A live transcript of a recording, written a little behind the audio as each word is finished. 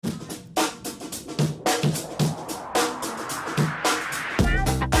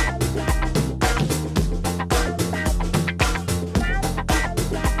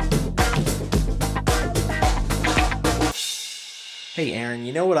Hey, Aaron,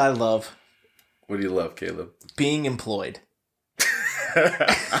 you know what I love? What do you love, Caleb? Being employed.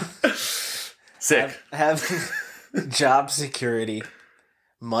 Sick. Having job security,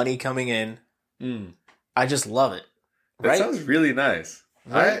 money coming in. I just love it. That Right? sounds really nice.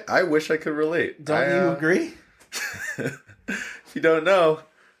 Right? I wish I could relate. Don't you agree? If you don't know,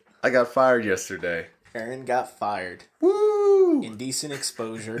 I got fired yesterday. Aaron got fired. Woo! Indecent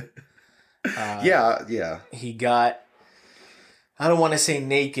exposure. Yeah. He got, I don't want to say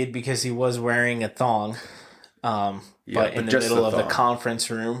naked because he was wearing a thong. But in the middle of the conference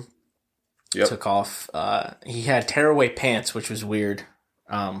room, took off. He had tearaway pants, which was weird.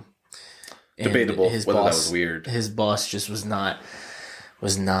 Debatable whether that was weird. His boss just was not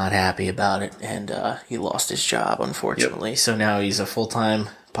happy about it, and he lost his job, unfortunately. Yep. So now he's a full-time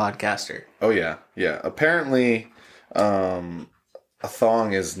podcaster. Oh, yeah. Apparently, a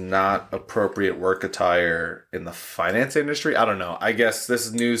thong is not appropriate work attire in the finance industry. I don't know. I guess this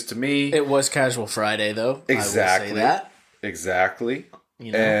is news to me. It was Casual Friday, though. Exactly. I will say that. Exactly.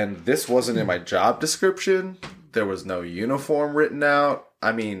 You know? And this wasn't in my job description. There was no uniform written out.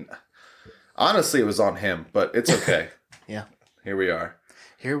 I mean, honestly, it was on him, but it's okay. Yeah. Here we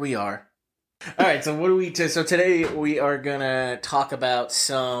are. All right, so so today we are going to talk about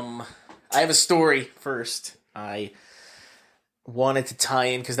I have a story first. I wanted to tie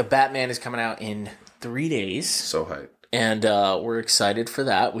in because the Batman is coming out in 3 days. So hyped. And we're excited for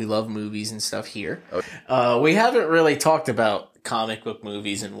that. We love movies and stuff here. We haven't really talked about comic book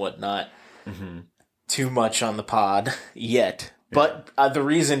movies and whatnot too much on the pod yet. Yeah. But the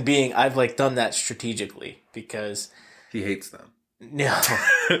reason being, I've done that strategically because he hates them. No,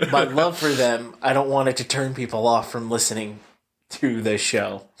 my love for them, I don't want it to turn people off from listening to the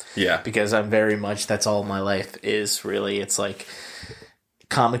show. Yeah. Because I'm very much, that's all my life is, really. It's like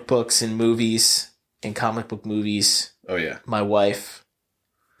comic books and movies, and comic book movies. Oh, yeah. My wife,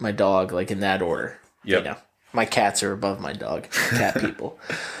 my dog, in that order. Yep. You know, my cats are above my dog. Cat people.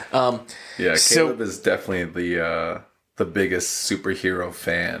 Caleb is definitely the biggest superhero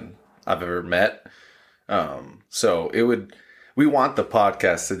fan I've ever met. We want the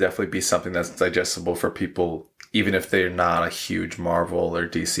podcast to definitely be something that's digestible for people, even if they're not a huge Marvel or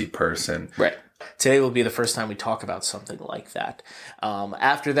DC person. Right. Today will be the first time we talk about something like that.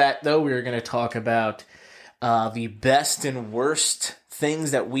 After that, though, we're going to talk about the best and worst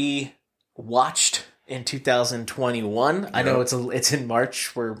things that we watched in 2021. I know it's in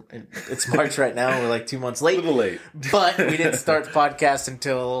March. It's March right now. We're 2 months late. A little late. But we didn't start the podcast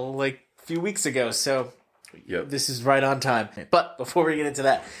until a few weeks ago. So This is right on time. But before we get into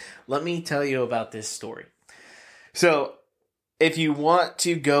that, let me tell you about this story. So if you want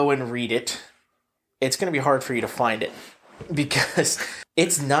to go and read it, it's going to be hard for you to find it because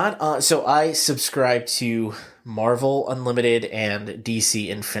it's not on. So I subscribe to Marvel Unlimited and DC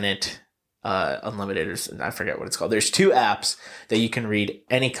Infinite Unlimited, or I forget what it's called. There's 2 apps that you can read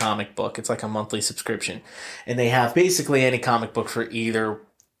any comic book. It's like a monthly subscription, and they have basically any comic book for either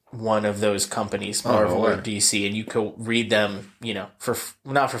one of those companies, Marvel or DC, and you can read them, for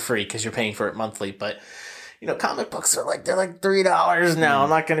not for free because you're paying for it monthly, but comic books are they're $3 now. I'm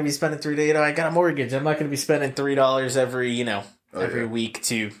not going to be spending $3. I got a mortgage. I'm not going to be spending $3 every week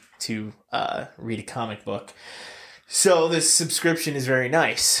to read a comic book. So this subscription is very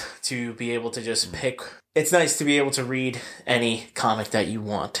nice to be able to just pick. It's nice to be able to read any comic that you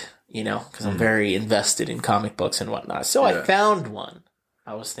want, because I'm very invested in comic books and whatnot. So I found one.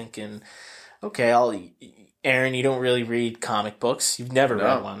 I was thinking, okay, Aaron, you don't really read comic books. You've never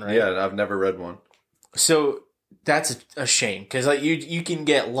read one, right? Yeah, I've never read one. So that's a shame because you can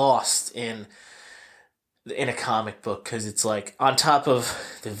get lost in a comic book because it's on top of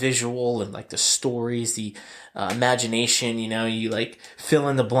the visual and the stories, the imagination, you fill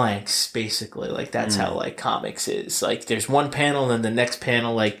in the blanks basically. That's how comics is. There's one panel and the next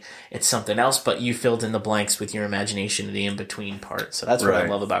panel it's something else, but you filled in the blanks with your imagination in the in between part. So that's what I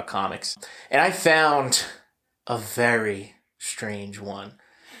love about comics. And I found a very strange one.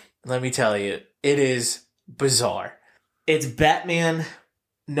 Let me tell you, it is bizarre. It's Batman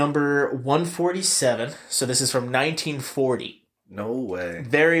number 147. So this is from 1940. No way.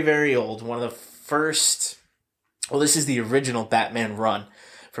 Very, very old. One of the first. Well, this is the original Batman run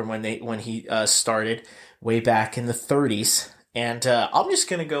from when he started way back in the 30s. And I'm just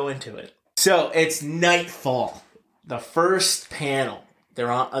going to go into it. So it's Nightfall. The first panel.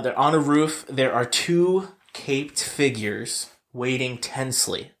 They're on a roof. There are 2 caped figures waiting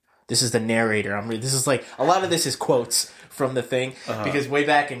tensely. This is the narrator. This is a lot of this is quotes from the thing because way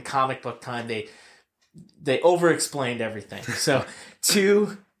back in comic book time they over-explained everything. So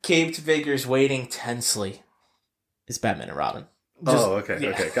 2 caped figures waiting tensely. It's Batman and Robin.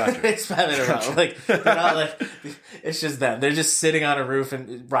 Okay, gotcha. It's Batman and Robin. Like, they're not like, it's just them. They're just sitting on a roof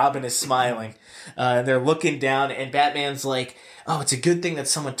and Robin is smiling. They're looking down and Batman's like, oh, it's a good thing that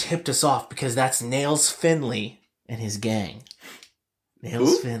someone tipped us off because that's Nails Finley and his gang.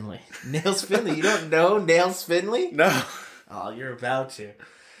 Nails Finley. Nails Finley. You don't know Nails Finley? No. Oh, you're about to.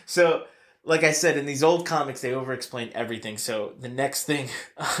 So, like I said, in these old comics, they over-explain everything. So the next thing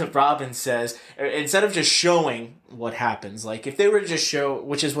Robin says, instead of just showing what happens, like if they were to just show,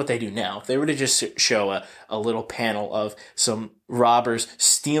 which is what they do now, if they were to just show a little panel of some robbers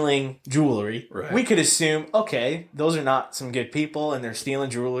stealing jewelry, right, we could assume, okay, those are not some good people and they're stealing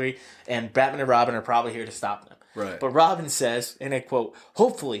jewelry and Batman and Robin are probably here to stop them. Right. But Robin says, and I quote,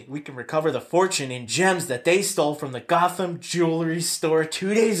 hopefully we can recover the fortune in gems that they stole from the Gotham jewelry store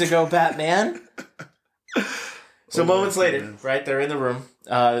 2 days ago, Batman. So moments later, right, they're in the room,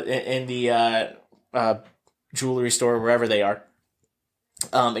 in the jewelry store, wherever they are.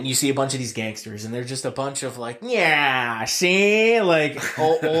 And you see a bunch of these gangsters, and they're just a bunch of like, yeah, see, like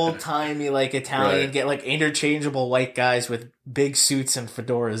old timey, like Italian, right, get like interchangeable white guys with big suits and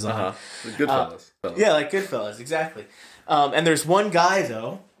fedoras on. Goodfellas. Yeah, like Goodfellas, exactly. And there's one guy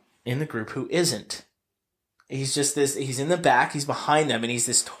though in the group who isn't. He's just this. He's in the back. He's behind them, and he's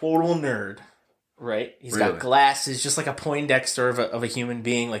this total nerd. Right? He's got glasses, just like a Poindexter of a human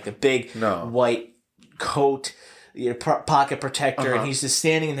being, like a big white coat. Pocket protector, and he's just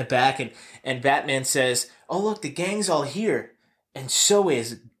standing in the back, and Batman says, oh, look, the gang's all here, and so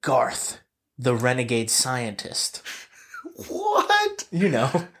is Garth, the renegade scientist. What? You know.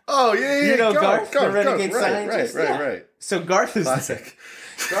 Oh, yeah. You know Garth, the renegade scientist? Right. So Garth is there.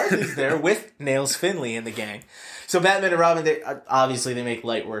 Garth is there with Nails Finley and the gang. So Batman and Robin, they make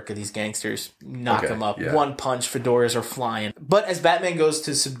light work of these gangsters, knock them up. Yeah. One punch, fedoras are flying. But as Batman goes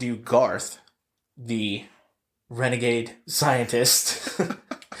to subdue Garth, the renegade scientist,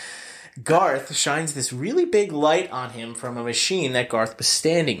 Garth shines this really big light on him from a machine that Garth was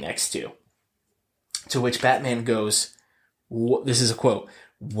standing next to. To which Batman goes, this is a quote,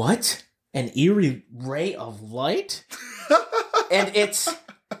 "What? An eerie ray of light? And it's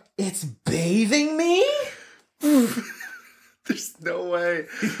bathing me?" There's no way.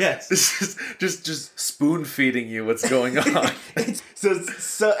 Yes. This is just spoon feeding you what's going on.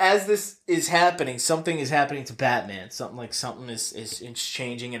 So as this is happening, something is happening to Batman. Something is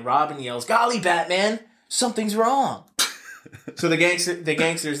changing, and Robin yells, "Golly, Batman, something's wrong." So the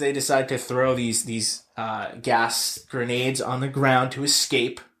gangsters, they decide to throw these gas grenades on the ground to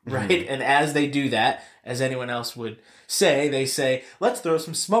escape, right? Mm-hmm. And as they do that, as anyone else would say, they say, "Let's throw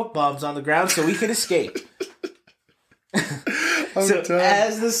some smoke bombs on the ground so we can escape." So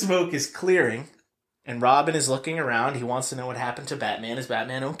as the smoke is clearing and Robin is looking around, he wants to know what happened to Batman. Is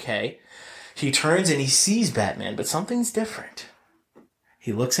Batman okay? He turns and he sees Batman, but something's different.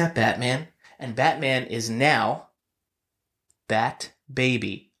 He looks at Batman, and Batman is now Bat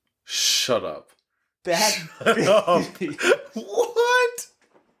Baby. Shut up. Shut up. What?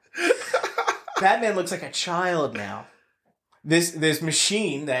 Batman looks like a child now. This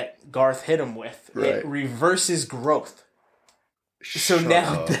machine that Garth hit him with, it reverses growth. So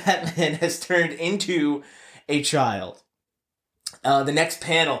now Batman has turned into a child. The next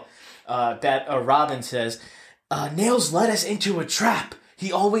panel, Robin says, Nails led us into a trap.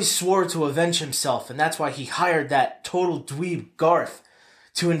 He always swore to avenge himself, and that's why he hired that total dweeb Garth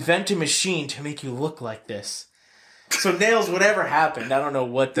to invent a machine to make you look like this. So Nails, whatever happened, I don't know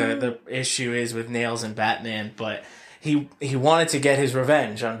what the issue is with Nails and Batman, but he wanted to get his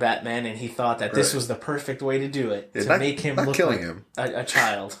revenge on Batman, and he thought that this was the perfect way to do it, to make him look like a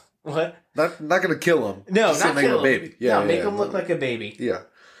child. What? Not going to kill him. No, just not make kill him a baby. Yeah, make him look like a baby. Yeah,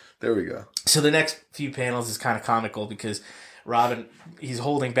 there we go. So the next few panels is kind of comical because Robin, he's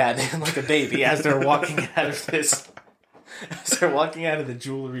holding Batman like a baby as they're walking out of this. As they're walking out of the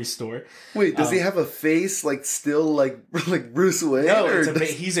jewelry store. Wait, does he have a face still like Bruce Wayne? No,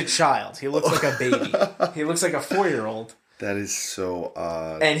 he's a child. He looks like a baby. He looks like a 4-year-old. That is so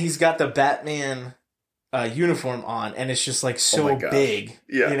odd. And he's got the Batman uniform on, and it's just so big.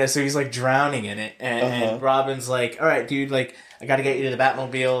 Yeah. So he's drowning in it. And Robin's like, "All right, dude, I gotta get you to the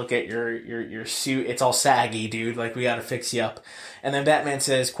Batmobile, get your suit. It's all saggy, dude. We gotta fix you up." And then Batman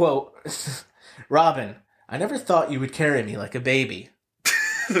says, quote, "Robin, I never thought you would carry me like a baby."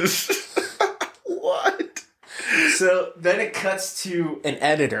 What? So then it cuts to an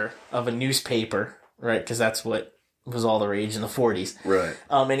editor of a newspaper, right? Because that's what was all the rage in the 40s. Right.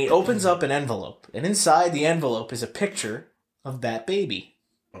 And he opens up an envelope. And inside the envelope is a picture of Bat Baby.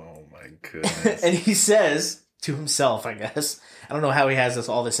 Oh, my goodness. And he says to himself, I guess, I don't know how he has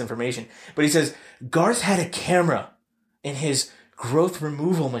all this information, but he says, Garth had a camera in his growth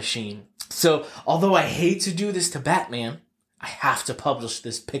removal machine. So, although I hate to do this to Batman, I have to publish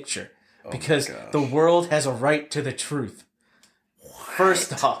this picture because the world has a right to the truth. What?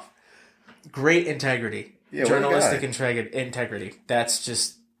 First off, great integrity. Yeah, journalistic integrity. That's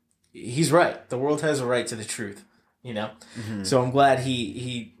just... He's right. The world has a right to the truth, you know? Mm-hmm. So I'm glad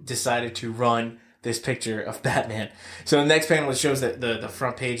he decided to run this picture of Batman. So the next panel, it shows the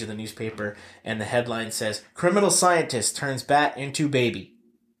front page of the newspaper, and the headline says, "Criminal scientist turns bat into baby."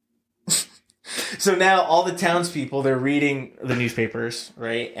 So now all the townspeople, they're reading the newspapers,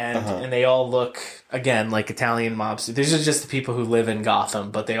 right? And they all look, again, like Italian mobs. These are just the people who live in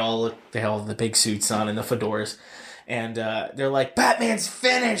Gotham, but they all have the big suits on and the fedoras. And they're like, "Batman's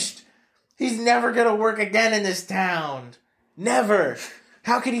finished! He's never going to work again in this town. Never!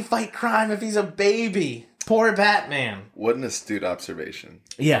 How can he fight crime if he's a baby? Poor Batman." What an astute observation.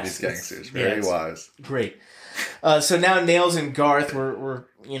 Yes. These gangsters. Very wise. Great. So now Nails and Garth,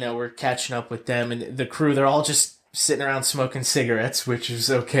 we're catching up with them, and the crew, they're all just sitting around smoking cigarettes, which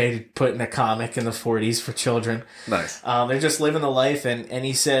is okay to put in a comic in the 40s for children. Nice. They're just living the life, and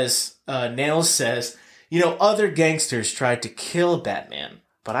he says, Nails says, "Other gangsters tried to kill Batman,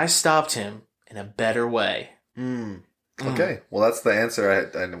 but I stopped him in a better way." Okay, well that's the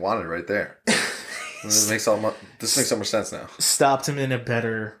answer I wanted right there. This makes so much sense now. Stopped him in a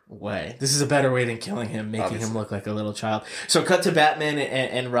better way. This is a better way than killing him, making him look like a little child. So cut to Batman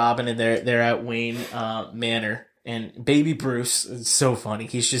and Robin, and they're at Wayne Manor. And baby Bruce is so funny.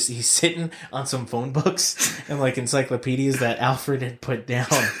 He's sitting on some phone books and like encyclopedias that Alfred had put down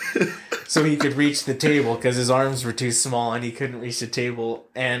so he could reach the table because his arms were too small and he couldn't reach the table.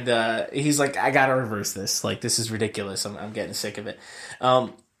 And he's like, "I gotta reverse this. Like, this is ridiculous. I'm getting sick of it."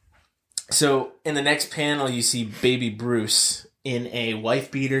 So in the next panel, you see baby Bruce in a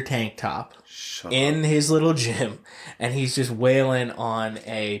wife beater tank top in his little gym, and he's just wailing on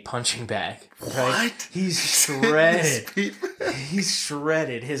a punching bag. Right? What? He's shredded. He's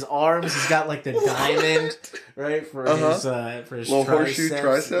shredded. His arms, he's got like the diamond, right, for his little horseshoe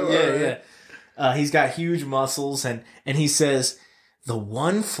tricep. Yeah. He's got huge muscles, and he says the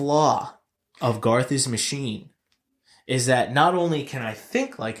one flaw of Garth's machine is that not only can I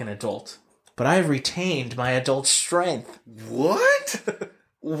think like an adult, but I have retained my adult strength. What?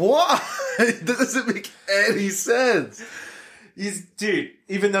 What? That doesn't make any sense. Dude,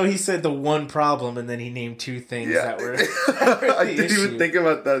 even though he said the one problem and then he named two things that were I didn't even think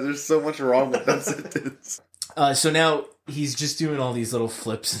about that. There's so much wrong with that sentence. So now he's just doing all these little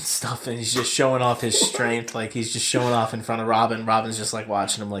flips and stuff, and he's just showing off his strength. Like, he's just showing off in front of Robin. Robin's just like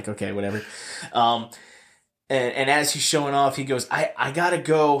watching him like, okay, whatever. And as he's showing off, he goes, I gotta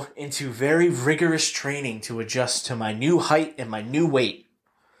go into very rigorous training to adjust to my new height and my new weight.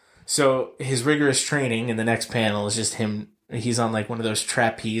 So his rigorous training in the next panel is just him. He's on like one of those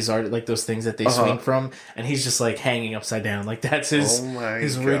trapeze art, like those things that they swing from, and he's just like hanging upside down. Like, that's his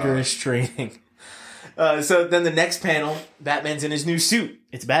rigorous training. So then the next panel, Batman's in his new suit.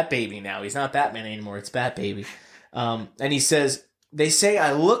 It's Bat Baby now. He's not Batman anymore. It's Bat Baby. And he says, "They say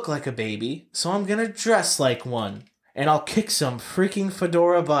I look like a baby, so I'm gonna dress like one, and I'll kick some freaking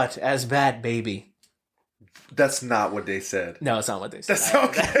fedora butt as Bat Baby." That's not what they said. No, it's not what they said. That's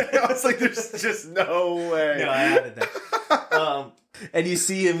okay. I was like, there's just no way. No, I added that. And you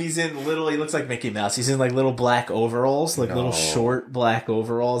see him, he looks like Mickey Mouse. He's in like little black overalls, little short black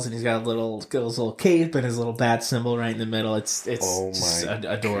overalls, and he's got his little cape and his little bat symbol right in the middle. It's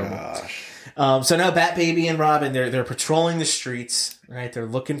adorable. Gosh. So now Bat Baby and Robin, they're patrolling the streets, right? They're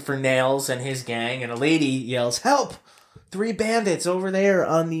looking for Nails and his gang, and a lady yells, "Help! 3 bandits over there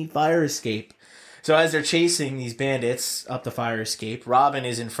on the fire escape." So as they're chasing these bandits up the fire escape, Robin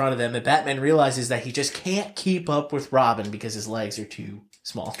is in front of them, and Batman realizes that he just can't keep up with Robin because his legs are too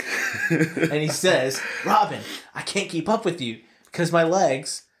small. And he says, "Robin, I can't keep up with you because my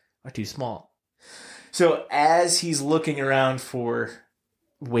legs are too small." So as he's looking around for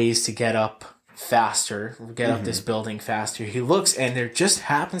ways to get up faster, up this building faster, he looks, and there just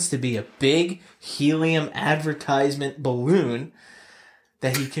happens to be a big helium advertisement balloon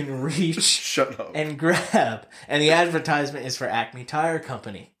that he can reach and grab. And the advertisement is for Acme Tire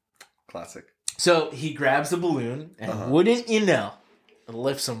Company. Classic. So he grabs the balloon, and wouldn't you know, it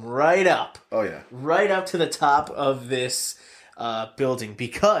lifts him right up. Oh, yeah. Right up to the top of this building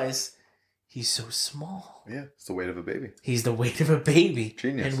because he's so small. Yeah, it's the weight of a baby. He's the weight of a baby.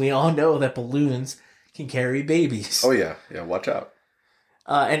 Genius. And we all know that balloons can carry babies. Oh, yeah. Yeah, watch out.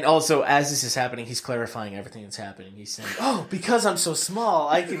 And also, as this is happening, he's clarifying everything that's happening. He's saying, "Oh, because I'm so small,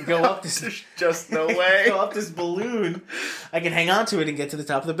 I can go up this... There's just no way. Go up this balloon. I can hang on to it and get to the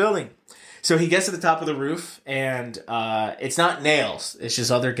top of the building." So he gets to the top of the roof, and it's not Nails. It's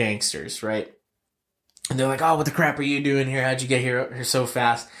just other gangsters, right? And they're like, oh, what the crap are you doing here? How'd you get here so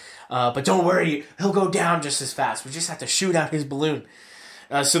fast? But don't worry, he'll go down just as fast. We just have to shoot out his balloon.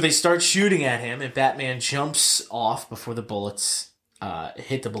 So they start shooting at him, and Batman jumps off before the bullets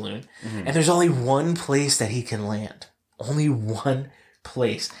hit the balloon. Mm-hmm. And there's only one place that he can land. Only one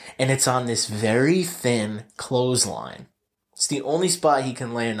place. And it's on this very thin clothesline. It's the only spot he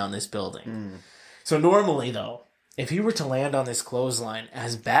can land on this building. Mm. So normally, though, if he were to land on this clothesline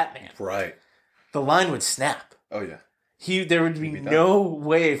as Batman, right, the line would snap. Oh, yeah. There would be no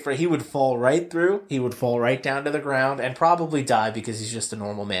way he would fall right through. He would fall right down to the ground and probably die because he's just a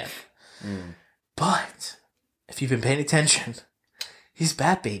normal man. Mm. But if you've been paying attention, he's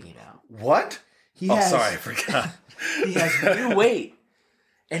Bat Baby now. What? Sorry, I forgot. He has new weight.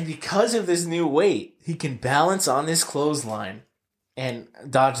 And because of this new weight, he can balance on this clothesline and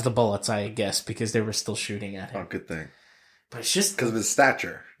dodge the bullets, I guess, because they were still shooting at him. Oh, good thing. But it's just... because of his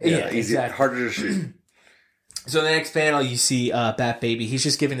stature. Yeah, easy, exactly. Harder to shoot. So in the next panel, you see Bat Baby. He's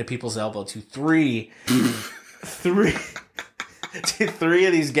just giving the people's elbow to three of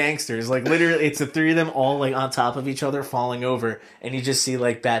these gangsters. Like, literally, it's the three of them all, like, on top of each other, falling over. And you just see,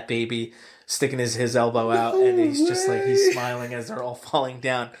 like, Bat Baby sticking his elbow out, and he's just like, he's smiling as they're all falling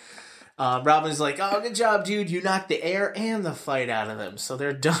down. Robin's like, oh, good job, dude. You knocked the air and the fight out of them. So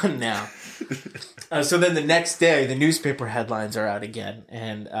they're done now. So then the next day, the newspaper headlines are out again.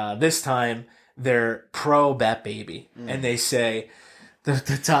 And this time, they're pro Bat Baby. Mm. And they say,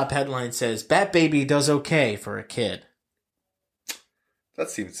 the top headline says, Bat Baby does okay for a kid. That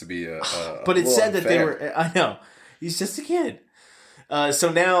seems to be but it said that they were, I know, he's just a kid.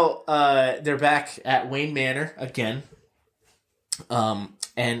 So now they're back at Wayne Manor again.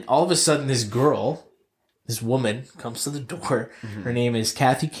 And all of a sudden this woman comes to the door. Mm-hmm. Her name is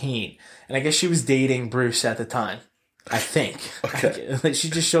Kathy Kane. And I guess she was dating Bruce at the time. I think. Okay. She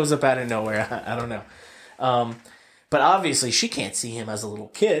just shows up out of nowhere. I don't know. But obviously she can't see him as a little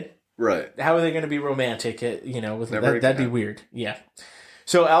kid. Right. How are they going to be romantic? That'd be weird. Yeah.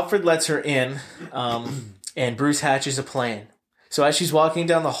 So Alfred lets her in, and Bruce hatches a plan. So as she's walking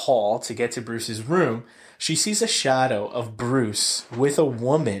down the hall to get to Bruce's room, she sees a shadow of Bruce with a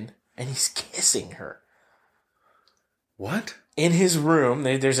woman, and he's kissing her. What? In his room,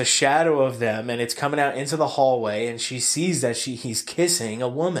 there's a shadow of them, and it's coming out into the hallway, and she sees that he's kissing a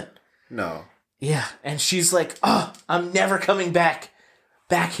woman. No. Yeah, and she's like, oh, I'm never coming back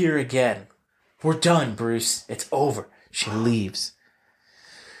here again. We're done, Bruce. It's over. She leaves.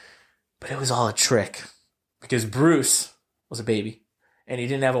 But it was all a trick, because Bruce was a baby, and he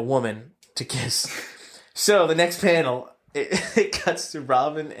didn't have a woman to kiss. So the next panel, it cuts to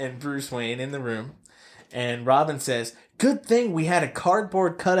Robin and Bruce Wayne in the room, and Robin says, good thing we had a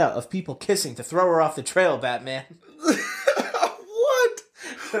cardboard cutout of people kissing to throw her off the trail, Batman. What?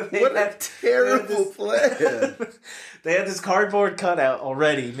 What a terrible plan. They had this cardboard cutout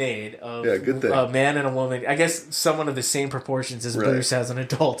already made of good thing. A man and a woman. I guess someone of the same proportions as Bruce as an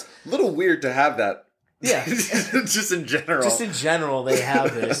adult. A little weird to have that. Yeah. Just in general. Just in general, they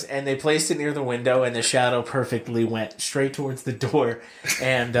have this. And they placed it near the window, and the shadow perfectly went straight towards the door.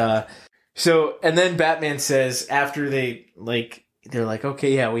 And and then Batman says, after they're like,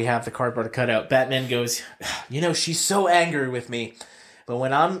 okay, yeah, we have the cardboard cutout. Batman goes, she's so angry with me. But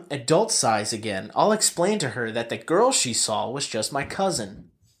when I'm adult size again, I'll explain to her that the girl she saw was just my cousin.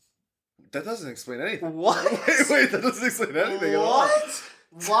 That doesn't explain anything. What? Wait, that doesn't explain anything at all. What?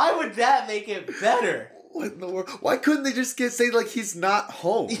 Why would that make it better? What in the world? Why couldn't they just say like he's not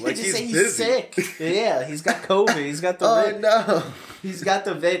home? Like he's busy. Sick. Yeah, he's got COVID. He's got the vid. No. He's got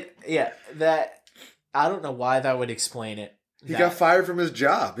the vid. Yeah, that I don't know why that would explain it. He got fired from his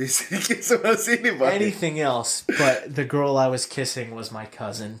job. He doesn't want to see anybody. Anything else, but the girl I was kissing was my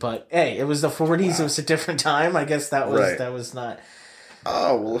cousin. But hey, it was the 40s. Wow. It was a different time. I guess that was not.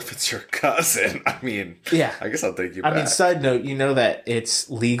 Oh, well, if it's your cousin, I mean, yeah. I guess I'll take you back. I mean, side note, you know that it's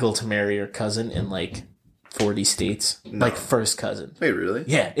legal to marry your cousin in like 40 states? No. Like first cousin. Wait, really?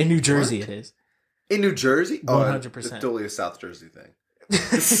 Yeah, in New Jersey it is. In New Jersey? 100%. It's totally a South Jersey thing.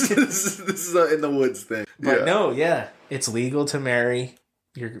 this is a in the woods thing. But no, yeah. It's legal to marry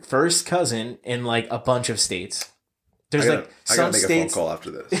your first cousin in like a bunch of states. There's I gotta make a phone call after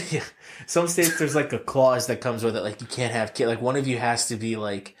this. Yeah. Some states there's like a clause that comes with it, like you can't have kids. Like one of you has to be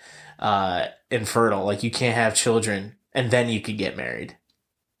like infertile, like you can't have children, and then you could get married.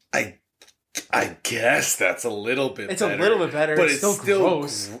 I guess that's a little bit better. It's a little bit better, but it's still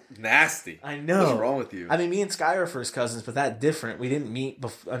gross. Nasty. I know. What's wrong with you? I mean, me and Sky are first cousins, but that's different. We didn't meet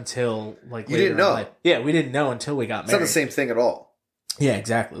until like you didn't know. Yeah, we didn't know until we got married. It's not the same thing at all. Yeah,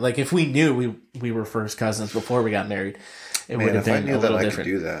 exactly. Like if we knew we were first cousins before we got married, it would have been a little different.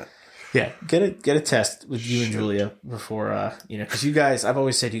 I could do that. Yeah, get a test with you and Julia before because you guys. I've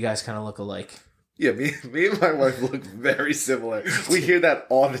always said you guys kind of look alike. Yeah, me and my wife look very similar. We hear that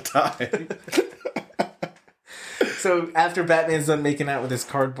all the time. So after Batman's done making out with his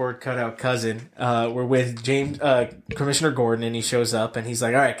cardboard cutout cousin, we're with Commissioner Gordon, and he shows up, and he's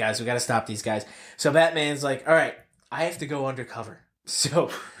like, "All right, guys, we got to stop these guys." So Batman's like, "All right, I have to go undercover." So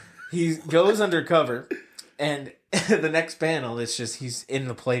he goes undercover, and the next panel is just he's in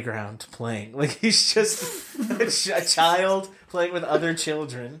the playground playing. Like he's just a child playing with other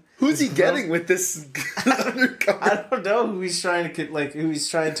children. Who's he getting with this undercover? I don't know who he's trying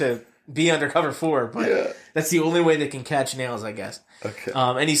to be undercover for, but that's the only way they can catch Nails, I guess. Okay.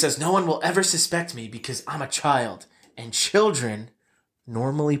 And he says, "No one will ever suspect me because I'm a child, and children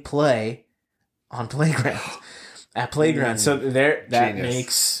normally play on playgrounds." At playgrounds. So that Genius.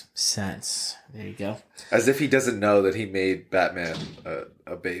 makes sense. There you go. As if he doesn't know that he made Batman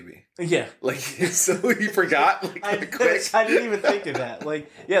a baby. Yeah. Like, so he forgot? I didn't even think of that.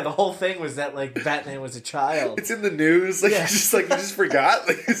 Like, yeah, the whole thing was that, like, Batman was a child. It's in the news. Like, you just forgot?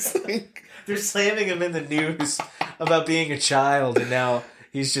 Like, it's like... They're slamming him in the news about being a child, and now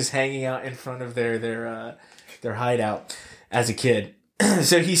he's just hanging out in front of their hideout as a kid.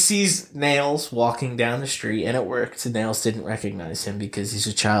 So he sees Nails walking down the street, and it worked. Nails didn't recognize him because he's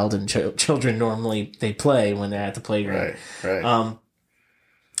a child, and children normally they play when they're at the playground. Right.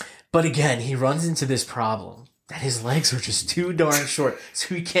 But again, he runs into this problem that his legs are just too darn short,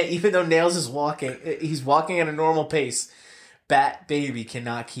 so he can't. Even though Nails is walking, he's walking at a normal pace. Bat Baby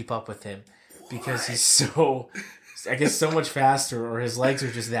cannot keep up with him because he's so much faster, or his legs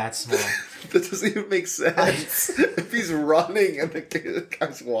are just that small. That doesn't even make sense. If he's running and the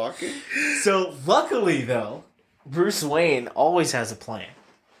guy's walking. So luckily, though, Bruce Wayne always has a plan.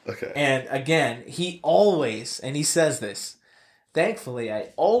 Okay. And again, he says this, "Thankfully,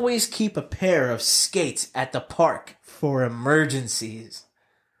 I always keep a pair of skates at the park for emergencies."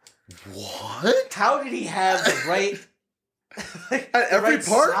 What? How did he have the right... at every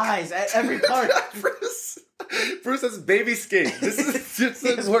park? Size at every park. Bruce has baby skate. This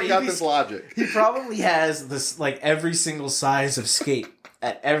doesn't work out this logic. He probably has this, like, every single size of skate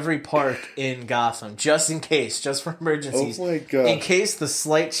at every park in Gotham, just in case, just for emergencies. Oh my god. In case the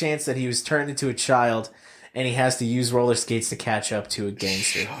slight chance that he was turned into a child and he has to use roller skates to catch up to a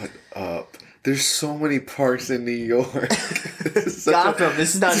gangster. Shut up. There's so many parks in New York. Gotham.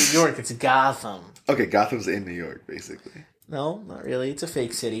 This is not New York. It's Gotham. Okay, Gotham's in New York, basically. No, not really. It's a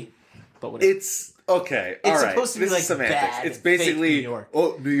fake city. But whatever. It's... Okay, it's all right. Supposed to be like semantics. bad, it's basically fake New York.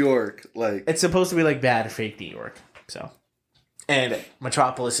 Oh, New York, like it's supposed to be like bad fake New York. So, and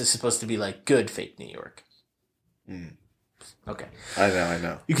Metropolis is supposed to be like good fake New York. Okay, I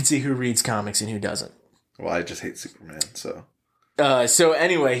know. You can see who reads comics and who doesn't. Well, I just hate Superman, so. So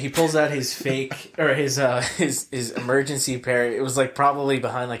anyway, he pulls out his fake or his emergency pair. It was like probably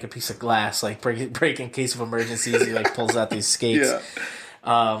behind like a piece of glass, like break in case of emergencies. He like pulls out these skates. Yeah.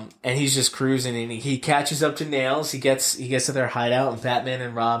 And he's just cruising, and he catches up to Nails. He gets to their hideout, and Batman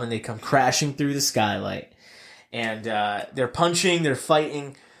and Robin, they come crashing through the skylight, and they're punching, they're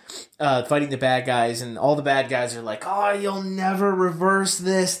fighting the bad guys, and all the bad guys are like, "Oh, you'll never reverse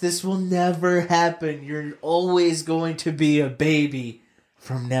this. This will never happen. You're always going to be a baby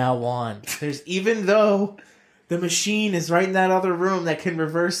from now on." Even though the machine is right in that other room that can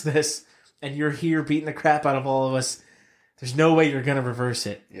reverse this, and you're here beating the crap out of all of us. There's no way you're going to reverse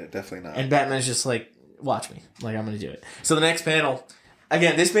it. Yeah, definitely not. And Batman's just like, watch me. Like, I'm going to do it. So the next panel,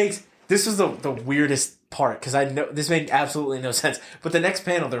 again, this was the weirdest part, because I know this made absolutely no sense. But the next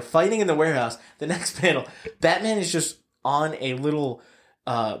panel, they're fighting in the warehouse. The next panel, Batman is just on a little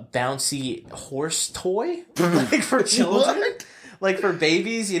bouncy horse toy, like for children. What? Like for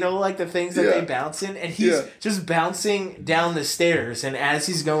babies, like the things that they bounce in. And he's just bouncing down the stairs. And as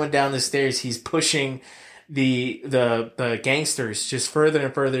he's going down the stairs, he's pushing the gangsters just further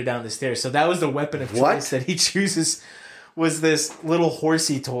and further down the stairs. So that was the weapon of choice that he chooses, was this little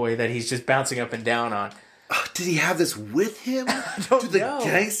horsey toy that he's just bouncing up and down on. Did he have this with him? Do the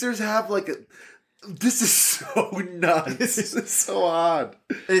gangsters have like a... This is so nuts. This is so odd.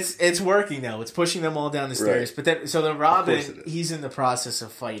 It's working though. It's pushing them all down the stairs. Right. But then, so the Robin, he's in the process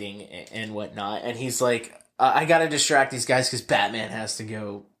of fighting and whatnot, and he's like, I got to distract these guys because Batman has to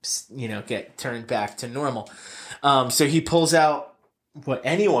go, get turned back to normal. So he pulls out what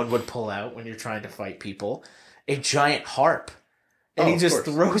anyone would pull out when you're trying to fight people, a giant harp. And he just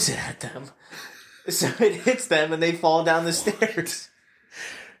throws it at them. So it hits them and they fall down the stairs.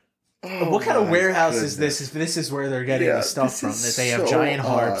 what kind of warehouse is this? If this is where they're getting the stuff from, that they have giant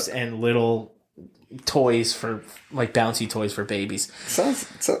harps and little toys for like bouncy toys for babies.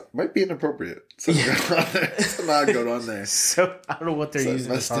 Might be inappropriate. It's not good on there. So I don't know what they're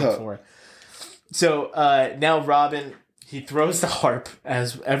using this harp for. So now Robin, he throws the harp,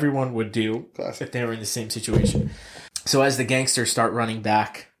 as everyone would do if they were in the same situation. So as the gangsters start running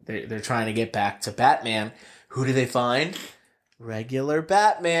back, they're trying to get back to Batman. Who do they find? Regular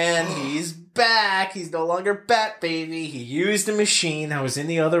Batman. He's back. He's no longer Bat Baby. He used a machine that was in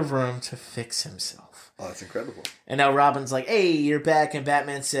the other room to fix himself. Oh, that's incredible. And now Robin's like, hey, you're back. And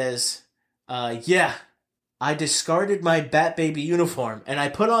Batman says, yeah, I discarded my Bat Baby uniform and I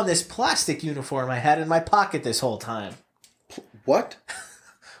put on this plastic uniform I had in my pocket this whole time. What?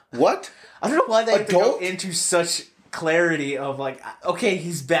 What? I don't know why they have to go into such clarity of like, okay,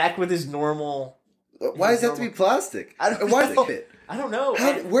 he's back with his normal... Why does it have to be plastic? I don't know. Why does it fit? I don't know.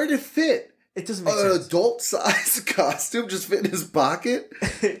 Where did it fit? It doesn't make sense. An adult size costume just fit in his pocket?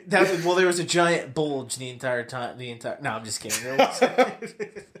 Well, there was a giant bulge the entire time. No, I'm just kidding.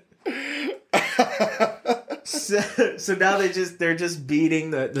 So now they're just beating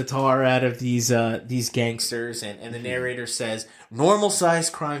the tar out of these gangsters, and the narrator says, "Normal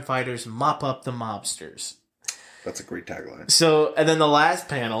sized crime fighters mop up the mobsters." That's a great tagline. So, and then the last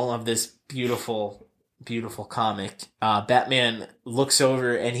panel of this beautiful comic, Batman looks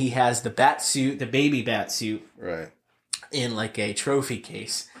over and he has the bat suit, the baby bat suit, right, in like a trophy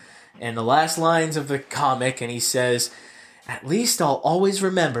case. And the last lines of the comic, and he says, "At least I'll always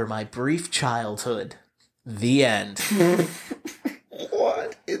remember my brief childhood." The end.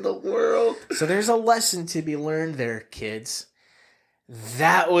 What in the world? So there's a lesson to be learned there, kids.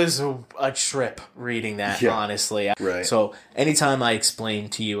 That was a trip reading that, honestly. Right. So anytime I explain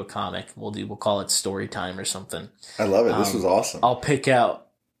to you a comic, we'll call it story time or something. I love it. This was awesome. I'll pick out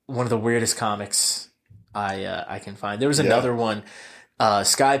one of the weirdest comics I can find. There was another one.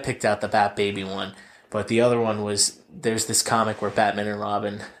 Sky picked out the Bat Baby one, but the other one was, there's this comic where Batman and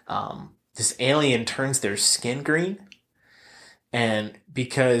Robin, this alien turns their skin green. And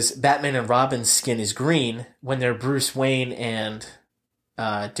because Batman and Robin's skin is green, when they're Bruce Wayne and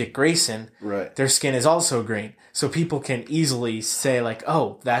Dick Grayson, right, their skin is also green. So people can easily say like,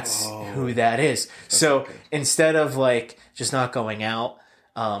 oh, that's who that is. So instead of like just not going out,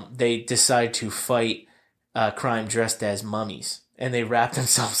 they decide to fight crime dressed as mummies. And they wrap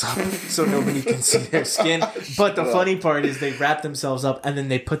themselves up so nobody can see their skin. But the funny part is they wrap themselves up and then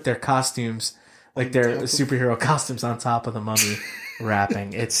they put their costumes, like their superhero costumes, on top of the mummy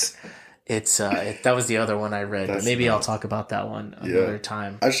wrapping. That was the other one I read, but maybe I'll talk about that one another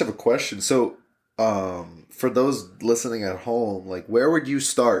time. I just have a question. So, for those listening at home, like, where would you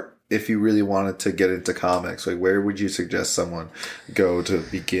start if you really wanted to get into comics? Like, where would you suggest someone go to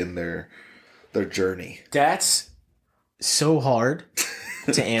begin their journey? That's so hard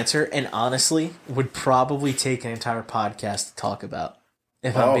to answer, and honestly, would probably take an entire podcast to talk about,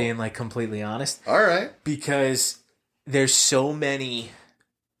 if I'm being like completely honest. All right, because there's so many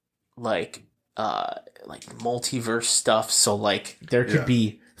like multiverse stuff. So like there could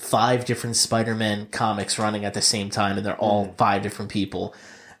be 5 different Spider-Man comics running at the same time, and they're all 5 different people,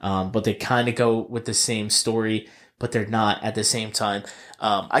 but they kind of go with the same story, but they're not at the same time.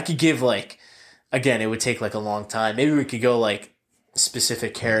 I could give like, again, it would take like a long time. Maybe we could go like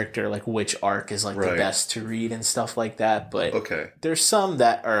specific character, like which arc is like the best to read and stuff like that. But there's some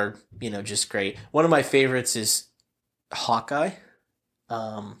that are, just great. One of my favorites is Hawkeye.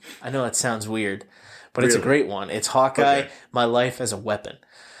 I know it sounds weird, but it's a great one. It's Hawkeye, My Life as a Weapon.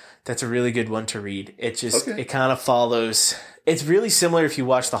 That's a really good one to read. It just, it kind of follows. It's really similar if you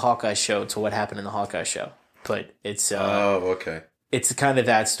watch the Hawkeye show to what happened in the Hawkeye show. But it's, it's kind of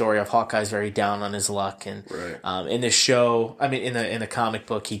that story of Hawkeye's very down on his luck. And, in the show, in the comic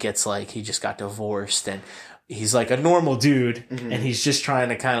book, he just got divorced and he's like a normal dude and he's just trying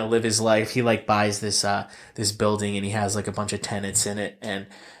to kind of live his life. He like buys this building and he has like a bunch of tenants in it. And,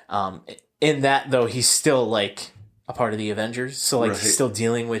 in that though, he's still like a part of the Avengers. So like he's still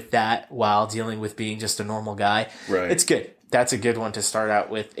dealing with that while dealing with being just a normal guy. Right. It's good. That's a good one to start out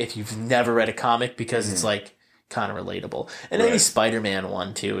with if you've never read a comic, because it's like kind of relatable. And any Spider-Man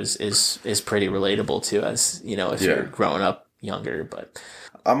one too is pretty relatable too, as if you're growing up younger. But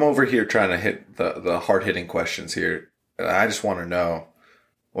I'm over here trying to hit the hard hitting questions here. I just want to know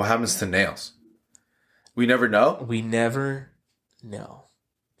what happens to Nails. We never know. We never know.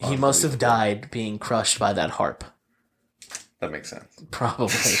 He must have died being crushed by that harp. That makes sense. Probably.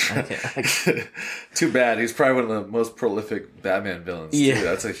 Too bad. He's probably one of the most prolific Batman villains. Yeah. Too.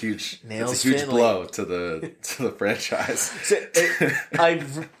 That's a huge Finley. blow to the franchise.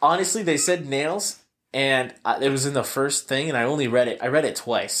 Honestly, they said Nails, and it was in the first thing, and I only read it. I read it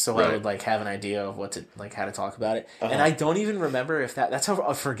twice, so I would like have an idea of how to talk about it. And I don't even remember if that's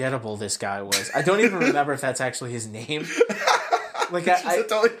how forgettable this guy was. I don't even remember if that's actually his name. Like it's a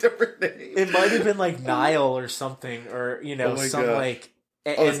totally different name. It might have been like Niall or something, or some God. Like.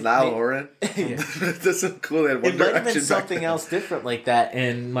 It's Niall Horan. Yeah. That's so cool. It might have been something else different like that,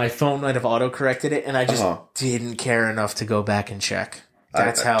 and my phone might have auto-corrected it, and I just didn't care enough to go back and check.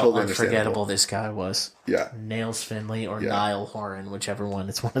 That's how totally unforgettable this guy was. Yeah, Nails Finley or Niall Horan, whichever one.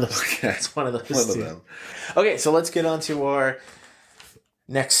 It's one of those. Okay. It's one of those two. Of them. Okay, so let's get on to our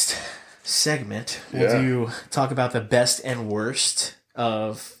next segment. We'll talk about the best and worst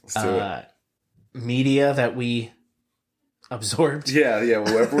of media that we absorbed. Yeah.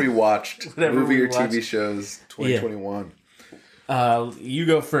 Whatever we watched, movie or TV shows, 2021. You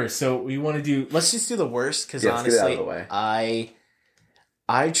go first. So we want to do. Let's just do the worst because honestly, get out of the way.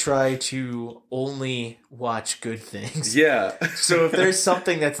 I try to only watch good things. Yeah. So if there's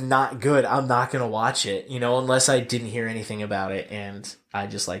something that's not good, I'm not going to watch it, unless I didn't hear anything about it and I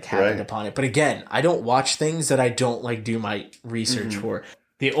just happened upon it. But again, I don't watch things that I don't do my research for.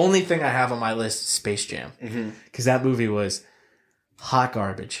 The only thing I have on my list is Space Jam. Because that movie was hot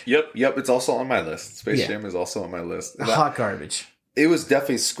garbage. Yep. It's also on my list. Space Jam is also on my list. Hot garbage. It was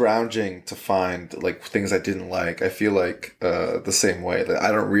definitely scrounging to find things I didn't like. I feel like the same way that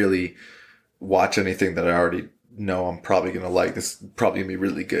I don't really watch anything that I already know I'm probably going to like. This is probably going to be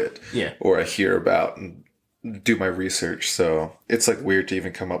really good. Yeah. Or I hear about and do my research. So it's weird to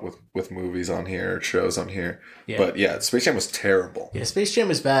even come up with movies on here or shows on here. Yeah. But Space Jam was terrible. Yeah, Space Jam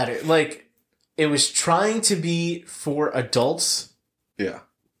was bad. It was trying to be for adults. Yeah.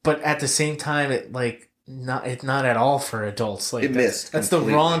 But at the same time, it's not at all for adults. It missed. That's the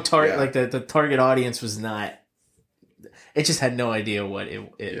wrong target. Yeah. The target audience was not. It just had no idea what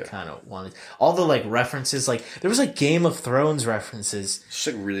it kind of wanted. All the references, there was Game of Thrones references.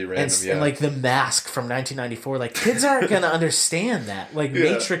 Just really random, and the Mask from 1994. Kids aren't gonna understand that.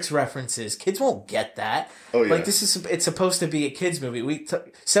 Matrix references, kids won't get that. Oh yeah. It's supposed to be a kids movie. We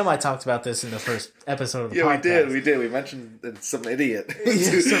semi talked about this in the first episode of the podcast. We did. We mentioned some idiot.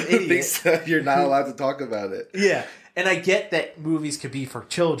 Some idiot thinks that you're not allowed to talk about it. Yeah. And I get that movies could be for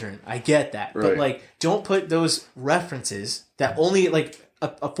children. I get that. Right. But, don't put those references that only, a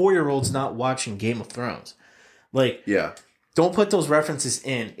 4-year-old's not watching Game of Thrones. Don't put those references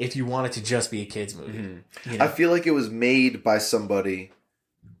in if you want it to just be a kid's movie. I feel like it was made by somebody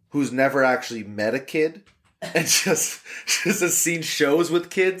who's never actually met a kid and just has seen shows with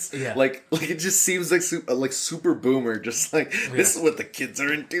kids. Yeah. It just seems like super boomer. Just this is what the kids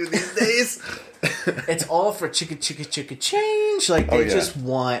are into these days. It's all for chicka change. They just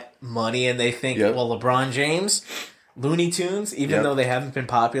want money and they think, well, LeBron James, Looney Tunes, even though they haven't been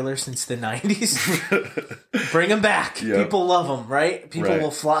popular since the 90s, bring them back. Yep. People love them, right? People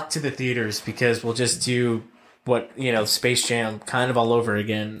will flock to the theaters because we'll just do what, Space Jam kind of all over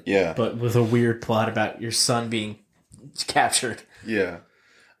again. Yeah. But with a weird plot about your son being captured. Yeah.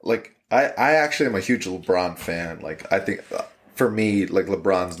 I actually am a huge LeBron fan. I think for me,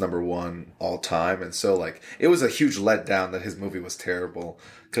 LeBron's number one all time. And so it was a huge letdown that his movie was terrible.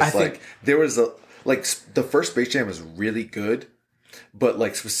 Because there was the first Space Jam was really good.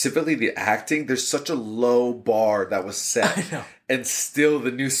 But specifically the acting, there's such a low bar that was set. I know. And still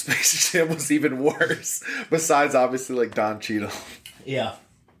the new Space Jam was even worse. Besides obviously Don Cheadle. Yeah.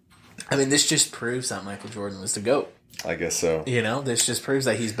 I mean, this just proves that Michael Jordan was the GOAT. I guess so. This just proves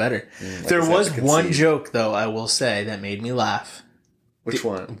that he's better. There was one joke, though, I will say, that made me laugh. Which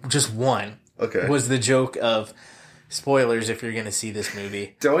one? Just one. Okay. Was the joke of, spoilers if you're going to see this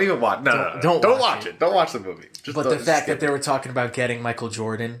movie. Don't even watch. No. Don't watch it. Don't watch the movie. But the fact that they were talking about getting Michael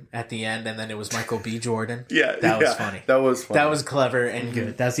Jordan at the end, and then it was Michael B. Jordan. That was funny. That was funny. That was clever and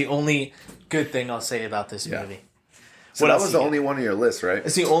good. That's the only good thing I'll say about this movie. So that was the only one on your list, right?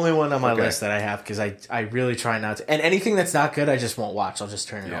 It's the only one on my list that I have because I really try not to. And anything that's not good, I just won't watch. I'll just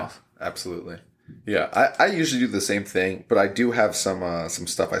turn it off. Absolutely. Yeah, I usually do the same thing, but I do have some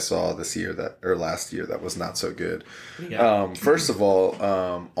stuff I saw this year last year that was not so good. Yeah. First of all,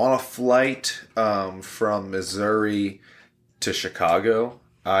 on a flight from Missouri to Chicago,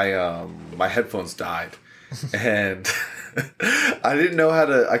 my headphones died, and I didn't know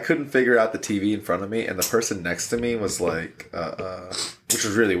I couldn't figure out the TV in front of me, and the person next to me was which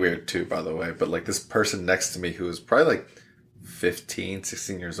was really weird too, by the way, but this person next to me who was probably 15,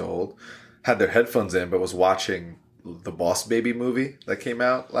 16 years old, had their headphones in, but was watching the Boss Baby movie that came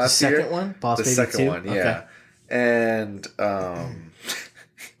out last the year. Second one, Boss the Baby second 2? one, yeah. Okay. And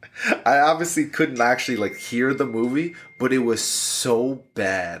I obviously couldn't actually like hear the movie, but it was so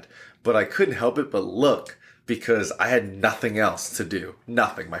bad. But I couldn't help it but look because I had nothing else to do.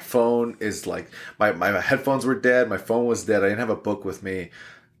 Nothing. My phone is like my headphones were dead. My phone was dead. I didn't have a book with me.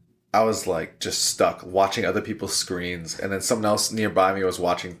 I was like just stuck watching other people's screens, and then someone else nearby me was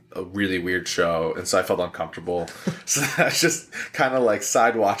watching a really weird show, and so I felt uncomfortable. So I was just kind of like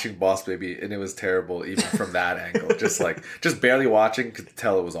side watching Boss Baby, and it was terrible even from that angle. Just barely watching, could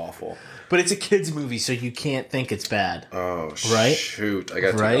tell it was awful. But it's a kids movie, so you can't think it's bad. Oh, right? Shoot. I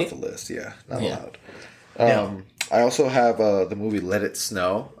got to take off the list. Yeah, not allowed. No. I also have the movie Let It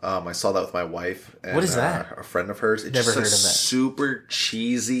Snow. I saw that with my wife. And, what is that? A friend of hers. It's Never just heard like of that. Super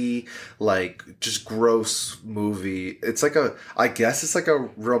cheesy, like just gross movie. It's like I guess it's like a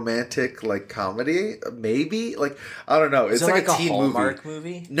romantic like comedy, maybe. Like I don't know. It's like a teen Hallmark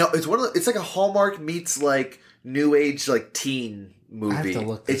movie. No, it's like a Hallmark meets like new age like teen movie. I have to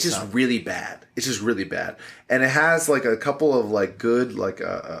look this it's just up. really bad. It's just really bad, and it has like a couple of like good like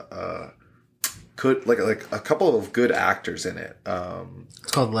a couple of good actors in it.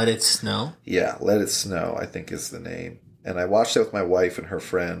 It's called Let It Snow. Yeah, Let It Snow, I think is the name. And I watched it with my wife and her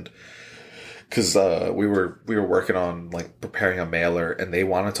friend because we were working on like preparing a mailer, and they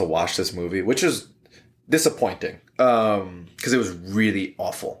wanted to watch this movie, which is disappointing because it was really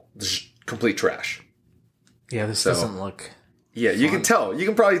awful, just complete trash. Yeah, this doesn't look. Yeah, you can tell. You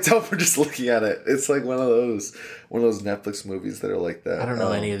can probably tell from just looking at it. It's like one of those Netflix movies that are like that. I don't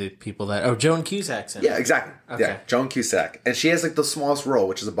know any of the people that. Oh, Joan Cusack's in it. Yeah, exactly. Okay. Yeah, Joan Cusack, and she has like the smallest role,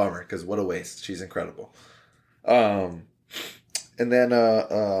 which is a bummer because what a waste. She's incredible. And then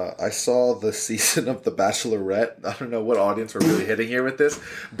I saw the season of The Bachelorette. I don't know what audience we're really hitting here with this,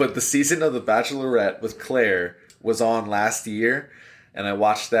 but the season of The Bachelorette with Claire was on last year. And I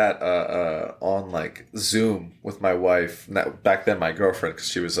watched that on like Zoom with my wife. Back then, my girlfriend, because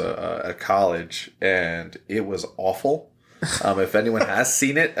she was at college, and it was awful. If anyone has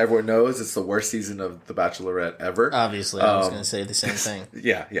seen it, everyone knows it's the worst season of The Bachelorette ever. Obviously, I was going to say the same thing.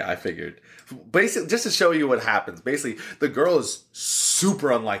 Yeah, I figured. Basically, just to show you what happens. Basically, the girl is super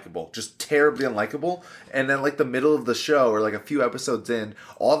unlikable, just terribly unlikable. And then, like the middle of the show, or like a few episodes in,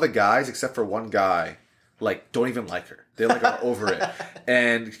 all the guys except for one guy, like don't even like her. They like are over it.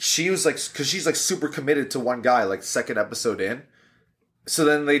 And she was like, because she's like super committed to one guy, like second episode in. So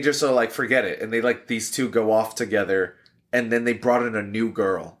then they just are like, forget it. And they like, these two go off together. And then they brought in a new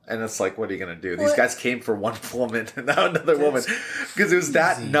girl. And it's like, what are you going to do? These guys came for one woman and now another woman. Because it was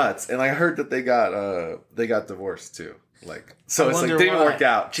that nuts. And I heard that they got divorced too. Like, so it's like, didn't work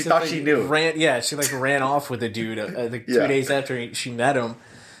out. She thought she knew. She like ran off with a dude like 2 days after she met him.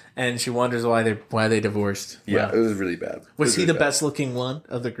 And she wonders why they divorced. Yeah, wow. It was really bad. Was he the best looking one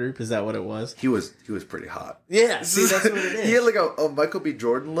of the group? Is that what it was? He was pretty hot. Yeah, see, that's what it is. He had like a Michael B.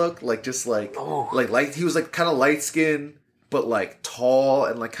 Jordan look, like just like like he was like kind of light skinned, but like tall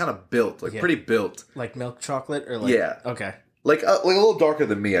and like kind of built, like pretty built, like milk chocolate or like okay, like a little darker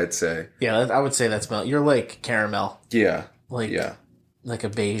than me, I'd say. Yeah, I would say that's milk. You're like caramel. Yeah, like like a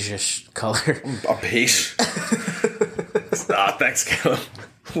beige-ish color. A beige. Thanks, Caleb.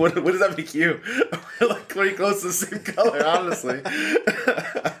 What does that make you? We're like pretty close to the same color, honestly.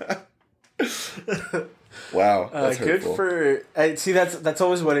 Wow, that's good hurtful. for. See, that's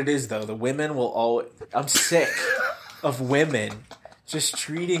always what it is, though. The women will always. I'm sick of women just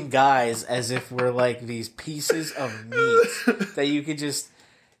treating guys as if we're like these pieces of meat that you could just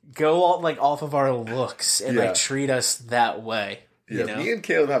go off of our looks and like treat us that way. Yeah, you know? Me and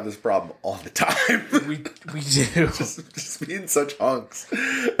Caleb have this problem all the time. We do. just being such hunks.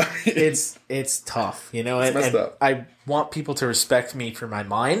 I mean, it's tough, you know. It's messed up. I want people to respect me for my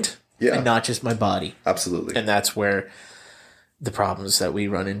mind, and not just my body. Absolutely. And that's where the problems that we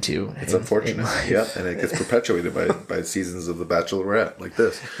run into. It's unfortunate. And it gets perpetuated by seasons of The Bachelorette like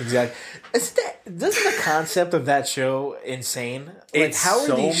this. Exactly. Isn't the concept of that show insane? Like, how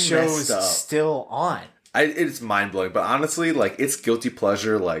are these shows still on? It's mind-blowing, but honestly, like, it's guilty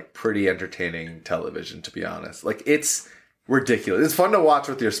pleasure, like, pretty entertaining television, to be honest. Like, it's ridiculous. It's fun to watch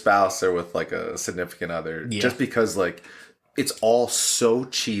with your spouse or with, like, a significant other, just because, like, it's all so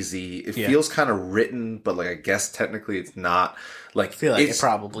cheesy. It feels kind of written, but, like, I guess technically it's not. Like, I feel like it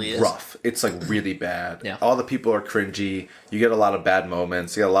probably is. Rough. It's, like, really bad. All the people are cringy. You get a lot of bad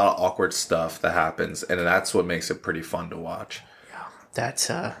moments. You get a lot of awkward stuff that happens, and that's what makes it pretty fun to watch. Yeah. That's,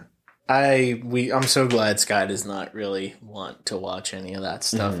 I'm so glad Sky does not really want to watch any of that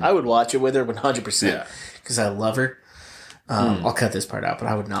stuff. I would watch it with her 100% because I love her. I'll cut this part out, but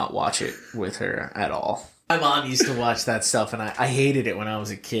I would not watch it with her at all. My mom used to watch that stuff, and I hated it when I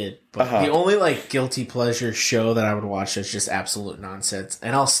was a kid. But the only like guilty pleasure show that I would watch that's just absolute nonsense,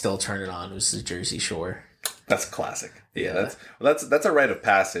 and I'll still turn it on, was the Jersey Shore. That's classic. Yeah, that's a rite of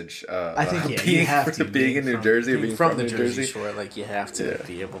passage. I think you have to being in New Jersey, being from the Jersey Shore. Like you have to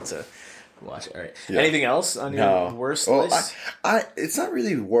be able to watch it. All right. Yeah. Anything else on your worst list? It's not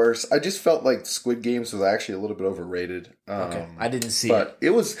really worse. I just felt like Squid Games was actually a little bit overrated. Okay. I didn't see but it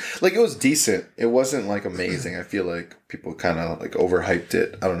was decent. It wasn't like amazing. I feel like people kind of like overhyped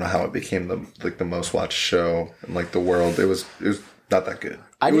it. I don't know how it became the most watched show in like the world. It was not that good.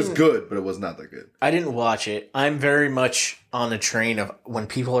 It was good, but it was not that good. I didn't watch it. I'm very much on the train of when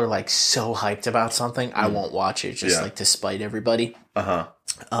people are like so hyped about something, I won't watch it just like to spite everybody.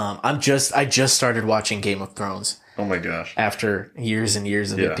 I just started watching Game of Thrones. Oh my gosh. After years and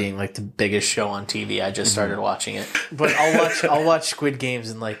years of it being like the biggest show on TV, I just started watching it. But I'll watch Squid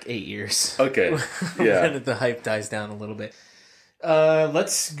Games in like 8 years. Okay. Yeah. When the hype dies down a little bit.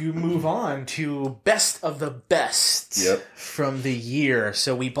 Let's move on to best of the best from the year.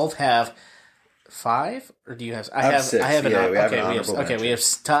 So we both have 5, or do you have? I have 6. I have an honorable mention. We have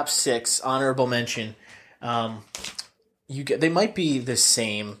top 6 honorable mention. They might be the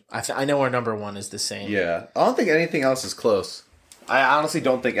same. I know our number 1 is the same. Yeah, I don't think anything else is close. I honestly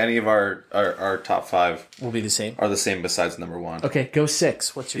don't think any of our top 5 will be the same. Are the same besides number 1. Okay, go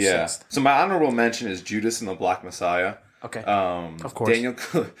 6. What's your 6th? So my honorable mention is Judas and the Black Messiah. Okay. Of course. Daniel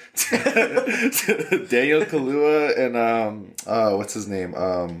Kaluuya and what's his name?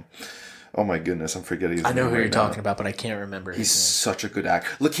 Oh my goodness, I'm forgetting his name. I know who right you're now. talking about, but I can't remember. He's such a good actor.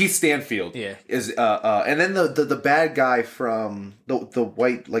 Lakeith Stanfield. Yeah. Is and then the bad guy from the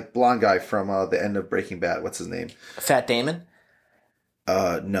white like blonde guy from the end of Breaking Bad. What's his name? Fat Damon?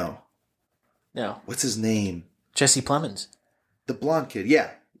 No. No. What's his name? Jesse Plemons. The blonde kid. Yeah.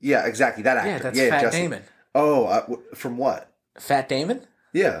 Yeah, exactly. That actor. Yeah, that's Fat Jesse. Damon. Oh, from what? Fat Damon?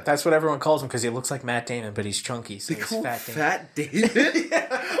 Yeah. That's what everyone calls him because he looks like Matt Damon, but he's chunky. So he's Fat Damon?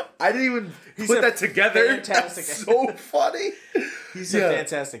 I didn't even put that together. Fantastic. That's so funny. He's a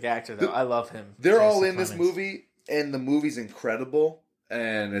fantastic actor, though. I love him. They're all in this movie, and the movie's incredible.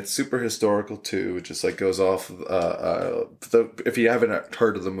 And it's super historical too. It just like goes off. If you haven't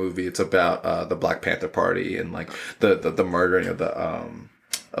heard of the movie, it's about the Black Panther Party and like the murdering of the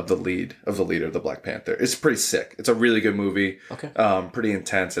leader of the Black Panther. It's pretty sick. It's a really good movie. Okay. Pretty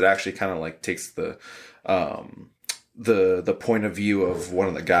intense. It actually kind of like takes the point of view of one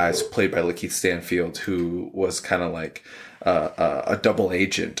of the guys played by Lakeith Stanfield, who was kind of like a double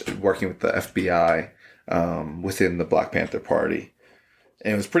agent working with the FBI within the Black Panther Party.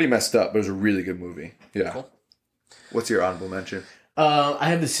 And it was pretty messed up, but it was a really good movie. Yeah. Cool. What's your honorable mention? I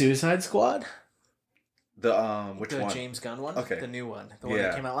have the Suicide Squad. The which one? The James Gunn one. Okay. The new one. The one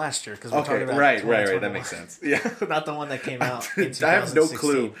that came out last year. Because we're talking about right. That makes sense. Yeah. Not the one that came out in 2016. I have no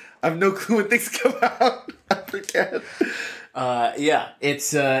clue. I have no clue when things come out. I forget. Yeah.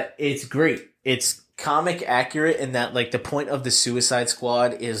 It's great. It's comic accurate in that like the point of the Suicide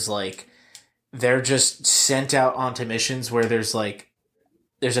Squad is like they're just sent out onto missions where there's a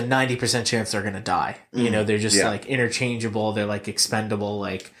 90% chance they're going to die. You know, they're just like interchangeable. They're like expendable,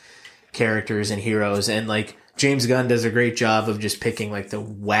 like characters and heroes. And like James Gunn does a great job of just picking like the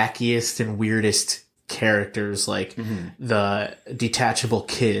wackiest and weirdest characters, like the detachable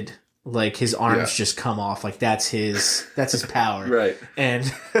kid, like his arms just come off. Like that's his power. Right. And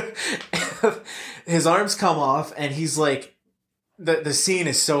his arms come off and he's like, the scene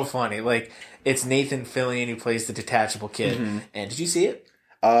is so funny. Like it's Nathan Fillion who plays the detachable kid. And did you see it?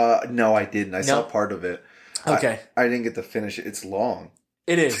 No, I didn't. I saw part of it. Okay. I didn't get to finish it. It's long.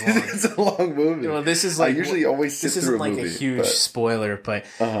 It is long. It's a long movie. Well, this is like I usually always sit through a movie. This isn't like a huge spoiler, but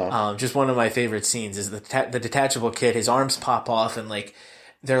just one of my favorite scenes is the detachable kid. His arms pop off and like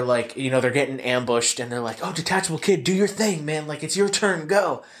they're like, you know, they're getting ambushed and they're like, "Oh, detachable kid, do your thing, man! Like it's your turn,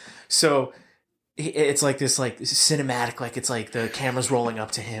 go!" So it's like this like cinematic, like it's like the camera's rolling up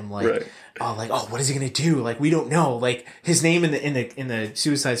to him, like what is he gonna do? Like we don't know. Like his name in the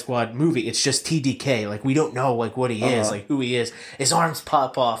Suicide Squad movie, it's just TDK. Like we don't know like what he is, like who he is. His arms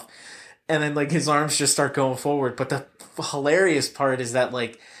pop off, and then like his arms just start going forward. But the hilarious part is that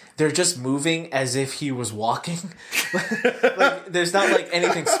like they're just moving as if he was walking. Like there's not like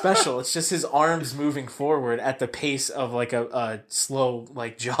anything special. It's just his arms moving forward at the pace of like a slow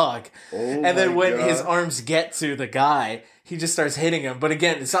like jog. And then when his arms get to the guy, he just starts hitting him. But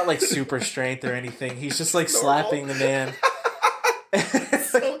again, it's not like super strength or anything. He's just like slapping the man.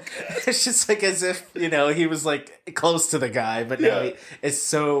 It's just like as if, you know, he was like close to the guy, but no, it's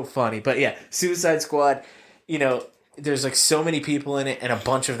so funny. But yeah, Suicide Squad, you know, there's like so many people in it, and a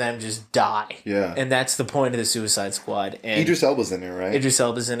bunch of them just die. Yeah. And that's the point of the Suicide Squad. And Idris Elba's in it, right? Idris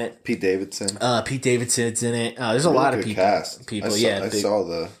Elba's in it. Pete Davidson. Pete Davidson's in it. There's a Really lot of good people. Cast. I Big, saw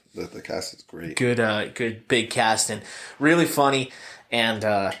the cast is great. Good big cast and really funny.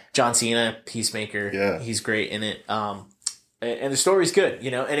 And John Cena, Peacemaker. Yeah. He's great in it. And the story's good,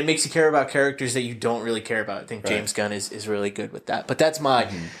 you know, and it makes you care about characters that you don't really care about. I think James Gunn is really good with that. But that's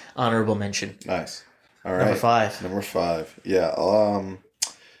my honorable mention. Nice. All right. Number five. Yeah.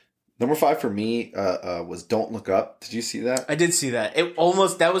 Number 5 for me was Don't Look Up. Did you see that? I did see that.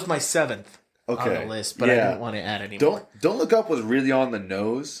 That was my 7th on the list, but I didn't want to add any more. Don't Look Up was really on the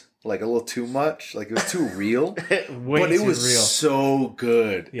nose. Like a little too much. Like it was too real. But it was real. So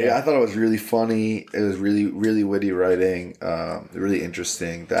good. Yeah, I thought it was really funny. It was really, really witty writing. Really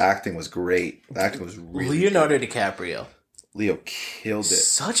interesting. The acting was great. The acting was really Leonardo good. DiCaprio. Leo killed it.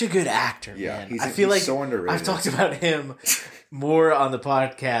 Such a good actor, man. I feel like so underrated. I've talked about him more on the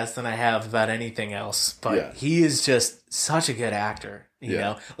podcast than I have about anything else. But he is just such a good actor. You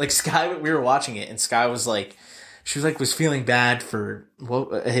know? Like Sky, we were watching it and Sky was like, was feeling bad for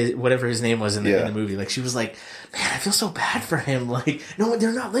whatever his name was in the movie. Like, she was like, man, I feel so bad for him. Like, no,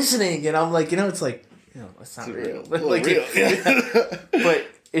 they're not listening. And I'm like, it's like, it's not real. Like, real. But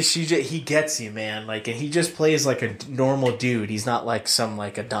he gets you, man. Like, and he just plays like a normal dude. He's not like some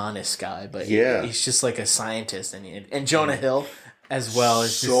like Adonis guy, but he's just like a scientist. And Jonah Hill as well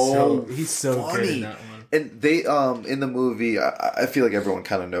is he's so funny. Good in that one. And they, in the movie, I feel like everyone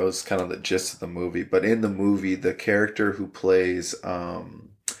kind of knows kind of the gist of the movie, but in the movie, the character who plays,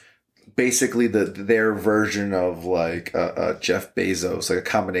 basically their version of like Jeff Bezos, like a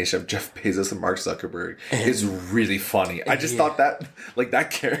combination of Jeff Bezos and Mark Zuckerberg, is really funny. I just thought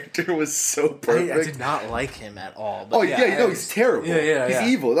that character was so perfect. I did not like him at all. But he's terrible. He's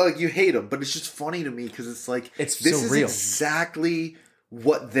evil. Like, you hate him, but it's just funny to me because it's like this is real. Exactly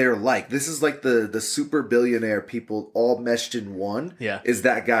what they're like. This is like the super billionaire people all meshed in one. Yeah. Is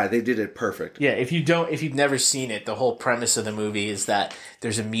that guy. They did it perfect. Yeah, if you've never seen it, the whole premise of the movie is that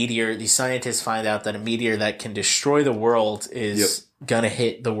there's a meteor. These scientists find out that a meteor that can destroy the world is gonna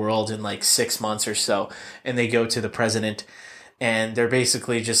hit the world in like 6 months or so. And they go to the president and they're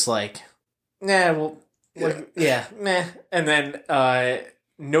basically just like, meh. And then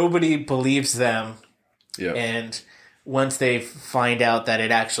nobody believes them. Yeah. And once they find out that it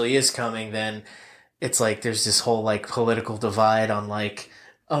actually is coming, then it's like there's this whole like political divide on like,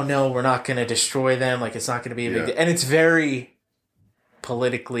 oh no, we're not going to destroy them. Like, it's not going to be a big deal. And it's very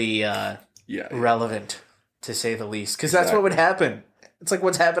politically relevant, to say the least. Because that's what would happen. It's like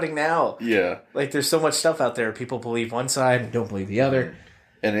what's happening now. Yeah. Like, there's so much stuff out there. People believe one side and don't believe the other.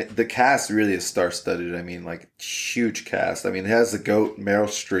 And the cast really is star-studded. I mean, like, huge cast. I mean, it has the GOAT, Meryl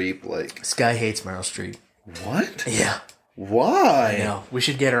Streep. Like, Sky hates Meryl Streep. What? Yeah. Why? I know. We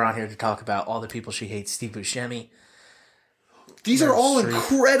should get her on here to talk about all the people she hates. Steve Buscemi. These are all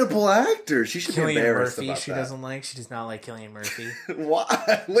incredible actors. She should be embarrassed about that. She doesn't like. She does not like Cillian Murphy.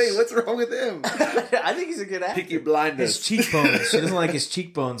 Why? Wait, what's wrong with him? I think he's a good actor. Peaky Blinders. His cheekbones. She doesn't like his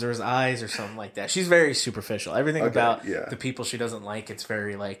cheekbones or his eyes or something like that. She's very superficial. Everything about the people she doesn't like, it's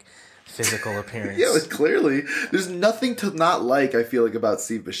very like physical appearance. Yeah, clearly. There's nothing to not like, I feel like, about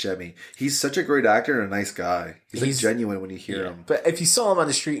Steve Buscemi. He's such a great actor and a nice guy. He's like genuine when you hear him. But if you saw him on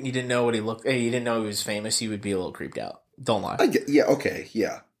the street and you didn't know what he looked, you didn't know he was famous, you would be a little creeped out. Don't lie. I guess.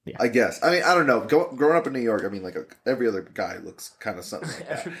 I mean, I don't know. Growing up in New York, I mean, like every other guy looks kind of something like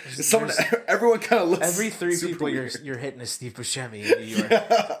that. Everyone kind of looks. Every 3 people you're hitting is Steve Buscemi in New York.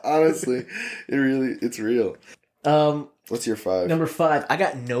 Yeah, honestly, it's real. What's your 5? Number 5, I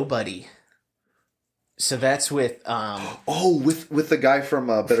got Nobody. So that's with with the guy from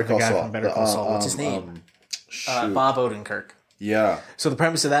Better Call Saul. From Better Call Saul. What's his name? Bob Odenkirk. Yeah. So the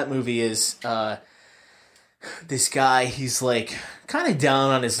premise of that movie is this guy, he's like kind of down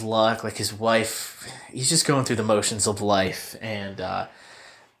on his luck, like his wife, he's just going through the motions of life, and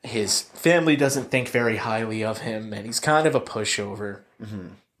his family doesn't think very highly of him, and he's kind of a pushover. Mm-hmm.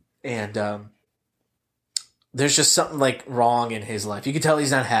 And there's just something like wrong in his life. You can tell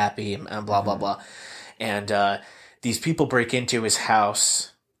he's not happy, and blah, blah, blah. And these people break into his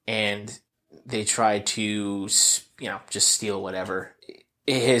house and they try to, just steal whatever.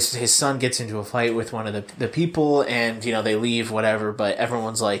 His son gets into a fight with one of the people, and they leave, whatever. But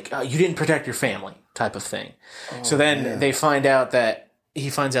everyone's like, oh, "You didn't protect your family," type of thing. Oh, so then he finds out that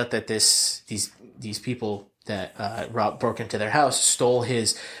these people that broke into their house stole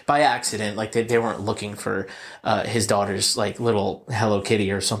his by accident. Like they weren't looking for his daughter's like little Hello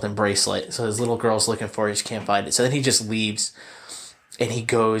Kitty or something bracelet. So his little girl's looking for it. She can't find it. So then he just leaves. and he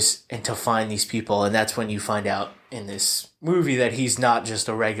goes and to find these people, and that's when you find out in this movie that he's not just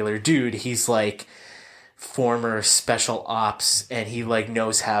a regular dude. He's like former special ops, and he like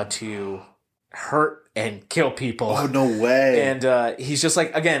knows how to hurt and kill people. Oh, no way. And he's just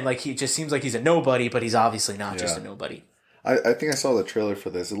like, again, like he just seems like he's a nobody, but he's obviously not just a nobody. I think I saw the trailer for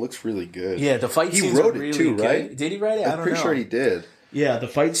this. It looks really good. Yeah, the fight scenes wrote are really it too, good. right? Did he write it? I don't know. I'm pretty sure he did. Yeah, the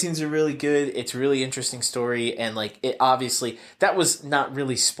fight scenes are really good. It's a really interesting story, and like it obviously that was not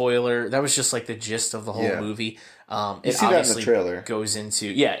really spoiler. That was just like the gist of the whole movie. You see that in the trailer. Goes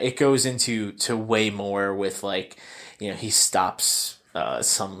into way more with like, you know, he stops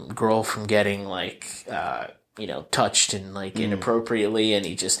some girl from getting like touched and like inappropriately, and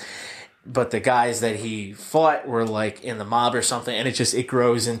he just. But the guys that he fought were like in the mob or something, and it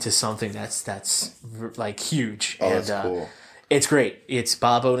grows into something that's like huge. Oh, that's cool. It's great. It's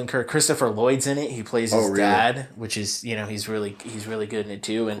Bob Odenkirk. Christopher Lloyd's in it. He plays his dad, which is, he's really good in it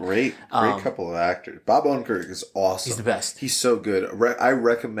too. And great couple of actors. Bob Odenkirk is awesome. He's the best. He's so good. I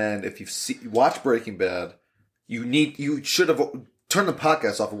recommend if watch Breaking Bad, you should have turned the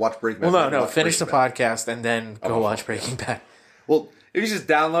podcast off and watch Breaking Bad. Well, no, finish the podcast and then go watch Breaking Bad. Well, if you just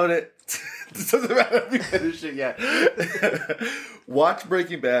download it, it doesn't matter if you finish it yet. Watch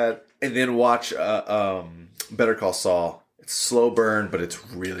Breaking Bad and then watch Better Call Saul. It's slow burn, but it's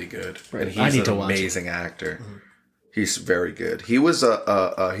really good. Right. And he's an amazing actor. Mm-hmm. He's very good. He was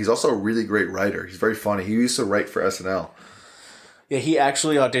he's also a really great writer. He's very funny. He used to write for SNL. Yeah, he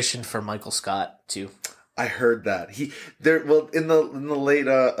actually auditioned for Michael Scott too. I heard that. In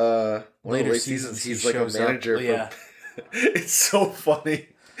the later seasons he's like a manager. Yeah. It's so funny.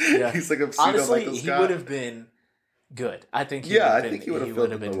 Yeah. He's like a honestly, Michael he Scott. would have been good. I think he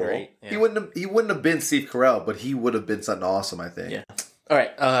would have been great. Yeah. He wouldn't have been Steve Carell, but he would have been something awesome, I think. Yeah. All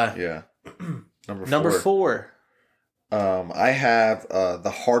right. Yeah. Number 4. I have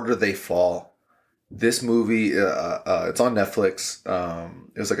The Harder They Fall. This movie, it's on Netflix.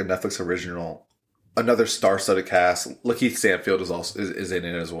 It was like a Netflix original. Another star-studded cast. Lakeith Stanfield is in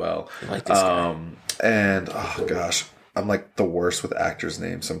it as well. I like this guy. And oh gosh, I'm like the worst with actors'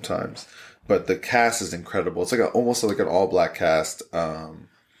 names sometimes. But the cast is incredible. It's like almost like an all-black cast. There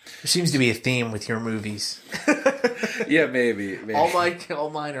seems to be a theme with your movies. Yeah, maybe. All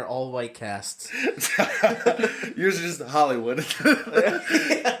mine are all white casts. Yours are just Hollywood.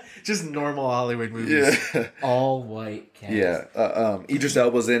 Just normal Hollywood movies. Yeah. All white cast. Yeah. Idris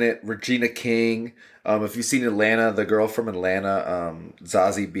Elba's in it. Regina King. If you've seen Atlanta, the girl from Atlanta,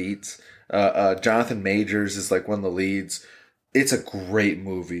 Zazie Beetz. Jonathan Majors is like one of the leads. It's a great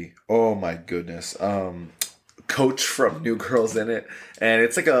movie. Oh my goodness. Coach from New Girl's in it, and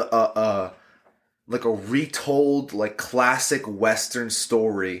it's like a retold like classic Western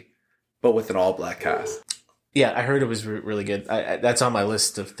story, but with an all black cast. Yeah, I heard it was really good. That's on my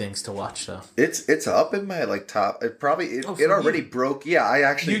list of things to watch, though. It's up in my like top. It already broke. Yeah, I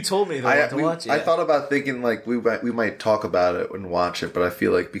actually. You told me to watch it. I thought about thinking like we might talk about it and watch it, but I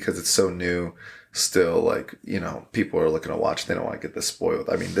feel like because it's so new. Still, like, people are looking to watch. They don't want to get this spoiled.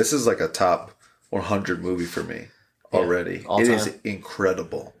 I mean, this is like a top 100 movie for me already. It is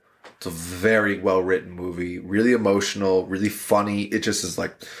incredible. It's a very well-written movie. Really emotional, really funny. It just is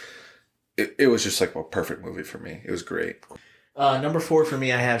like... It was just like a perfect movie for me. It was great. Number 4 for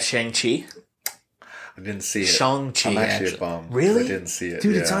me, I have Shang-Chi. I didn't see it. Shang-Chi, I'm actually a bum. Really? I didn't see it.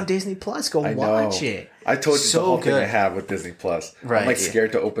 Dude, it's on Disney Plus. Go watch it. I told you the whole thing I have with Disney Plus. Right, I'm like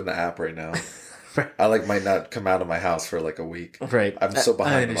scared to open the app right now. I might not come out of my house for like a week. Right. I'm so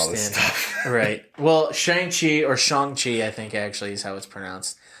behind on all this stuff. Right. Well, Shang-Chi or Shang-Chi, I think actually is how it's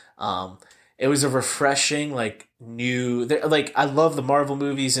pronounced. It was a refreshing, like new, like I love the Marvel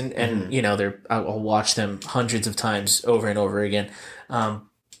movies and I'll watch them hundreds of times over and over again. And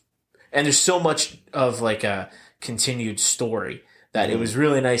there's so much of like a continued story that it was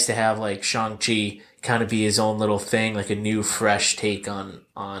really nice to have like Shang-Chi kind of be his own little thing, like a new fresh take on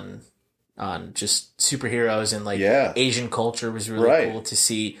just superheroes and like Asian culture was really cool to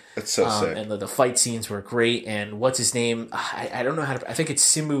see. It's so sick. And the fight scenes were great. And what's his name? I don't know how to. I think it's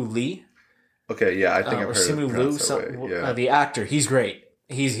Simu Lee. Okay, yeah, I think I've heard Simu Liu. The actor, he's great.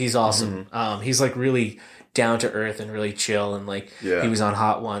 He's awesome. Mm-hmm. He's like really down to earth and really chill, and like he was on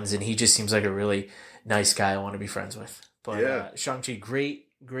Hot Ones, and he just seems like a really nice guy I want to be friends with. But Shang-Chi, great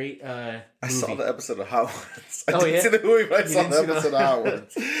I saw the episode of Hot Ones. I Oh, didn't yeah? see the movie, but I saw the didn't see episode of Hot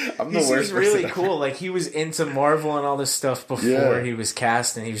Ones. I'm the He worst seems really person cool. Like, he was into Marvel and all this stuff before he was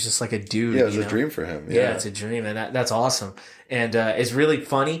cast, and he was just like a dude. Yeah, it was you a know? dream for him. Yeah, it's a dream, and that's awesome. And it's really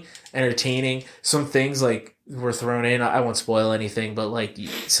funny, entertaining. Some things like were thrown in. I won't spoil anything, but like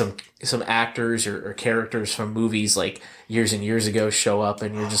some actors or characters from movies like years and years ago show up,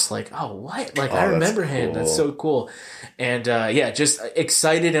 and you're just like, oh, what? Like, I remember him. Cool. That's so cool. And just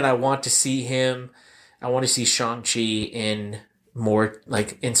excited, and I want to see him. I want to see Shang-Chi in more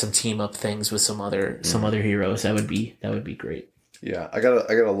like in some team up things with some other heroes. That would be great. Yeah, I got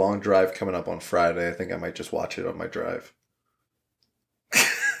a long drive coming up on Friday. I think I might just watch it on my drive.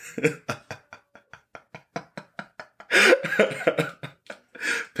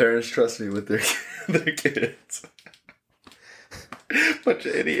 Parents trust me with their kids. Bunch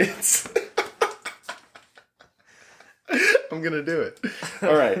of idiots. I'm gonna do it.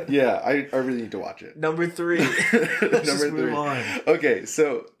 All right. Yeah, I really need to watch it. Number 3. Number 3. Okay,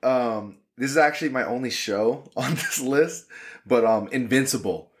 so this is actually my only show on this list, but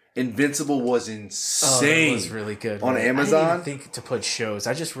Invincible. Invincible was insane. It was really good on Amazon. I didn't even think to put shows.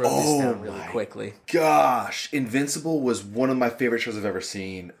 I just wrote this down really quickly. Gosh, Invincible was one of my favorite shows I've ever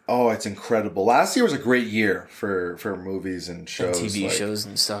seen. Oh, it's incredible. Last year was a great year for movies and shows, and TV shows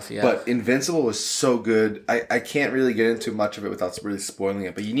and stuff. Yeah, but Invincible was so good. I can't really get into much of it without really spoiling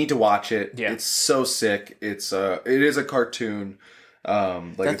it, but you need to watch it. Yeah, it's so sick. It is a cartoon.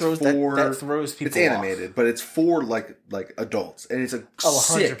 Like that throws people. It's animated, but it's for like adults, and it's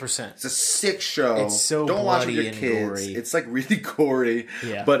 100%. It's a sick show. It's so don't watch with your and kids. gory. It's like really gory,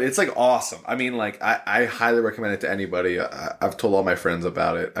 but it's like awesome. I mean, like I highly recommend it to anybody. I've told all my friends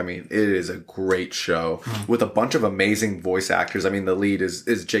about it. I mean, it is a great show with a bunch of amazing voice actors. I mean, the lead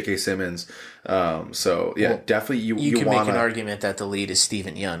is J.K. Simmons. So yeah, definitely you can make an argument that the lead is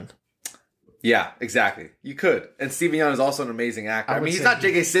Steven Yeun. Yeah, exactly. You could. And Steven Yeun is also an amazing actor. I mean, he's not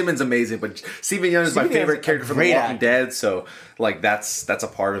J.K. Simmons amazing, but Steven Yeun is my favorite character from The Walking Dead, so like that's a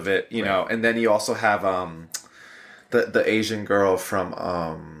part of it, you know. And then you also have the Asian girl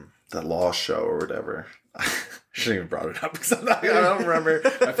from the Law Show or whatever. I shouldn't even brought it up because I don't remember.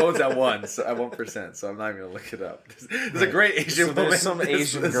 My phone's at 1%, so I'm not even gonna look it up. There's a great Asian woman. There's some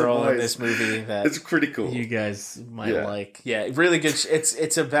Asian girl in this movie that it's pretty cool. You guys might like. Yeah, really good.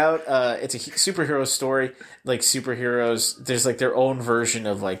 It's about it's a superhero story. Like superheroes, there's like their own version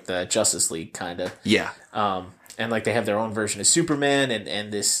of like the Justice League kind of. Yeah. And like they have their own version of Superman,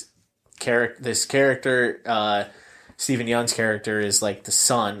 and this character. Steven Yeun's character is like the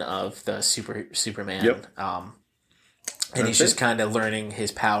son of the Superman. Yep. And he's just kind of learning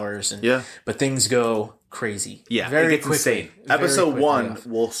his powers, but things go crazy. Yeah, very quickly. Insane. Episode 1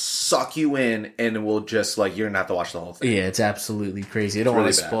 will suck you in, and will just like you're gonna have to watch the whole thing. Yeah, it's absolutely crazy. I don't want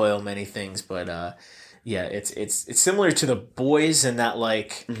to spoil many things, but it's similar to The Boys in that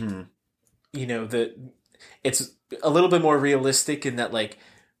like you know it's a little bit more realistic in that like.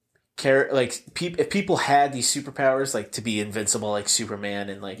 If people had these superpowers, like to be invincible, like Superman,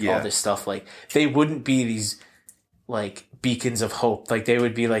 and like all this stuff, like they wouldn't be these like beacons of hope. Like they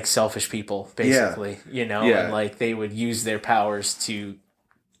would be like selfish people, basically, you know, and like they would use their powers to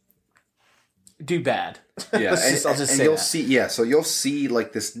do bad. Yeah, I'll just say you'll see. So you'll see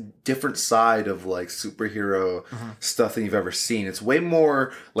like this different side of like superhero stuff than you've ever seen. It's way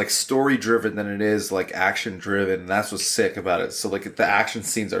more like story driven than it is like action driven, and that's what's sick about it. So like the action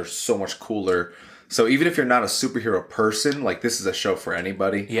scenes are so much cooler. So even if you're not a superhero person, like this is a show for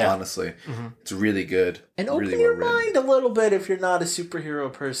anybody. Yeah. Honestly, it's really good. And open your mind a little bit if you're not a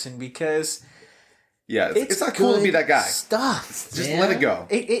superhero person, because it's not cool to be that guy. Stuff. Just let it go.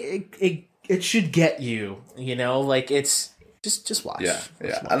 It should get you, you know, like it's just watch. Yeah.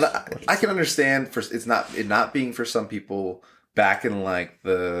 I can understand it not being for some people back in like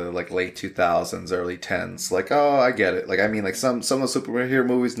the late 2000s, early 10s. Like, oh, I get it. Like, I mean, like some of the superhero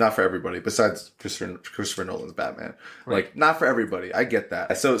movies, not for everybody. Besides Christopher Nolan's Batman, like not for everybody. I get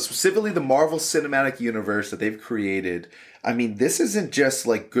that. So specifically, the Marvel Cinematic Universe that they've created. I mean, this isn't just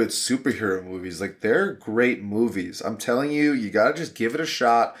like good superhero movies. Like they're great movies. I'm telling you, you gotta just give it a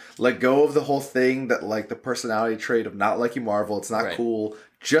shot. Let go of the whole thing that like the personality trait of not liking Marvel. It's not cool.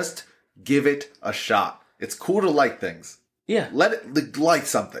 Just give it a shot. It's cool to like things. Yeah. Let it like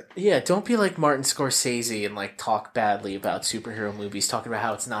something. Yeah, don't be like Martin Scorsese and like talk badly about superhero movies, talking about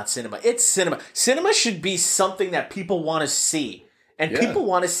how it's not cinema. It's cinema. Cinema should be something that people want to see. And people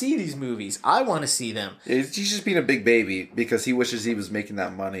want to see these movies. I want to see them. He's just being a big baby because he wishes he was making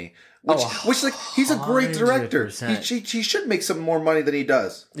that money. Which like, he's a great director. He should make some more money than he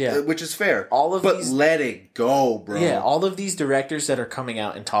does. Yeah. Which is fair. Let it go, bro. Yeah, all of these directors that are coming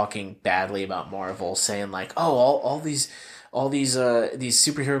out and talking badly about Marvel, saying like, oh, all these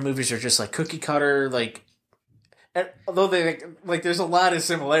superhero movies are just like cookie cutter, like. And although they like, there's a lot of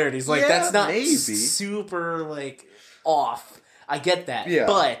similarities. Like that's not super like off. I get that,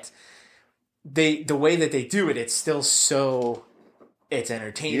 but the way that they do it, it's still so it's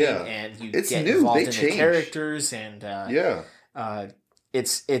entertaining, and you get involved in the characters, and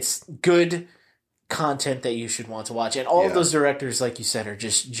it's good content that you should want to watch. And all of those directors, like you said, are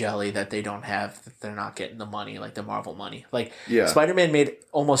just jelly that they're not getting the money, like the Marvel money. Like Spider-Man made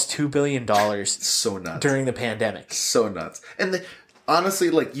almost $2 billion, so nuts during the pandemic, so nuts, and honestly,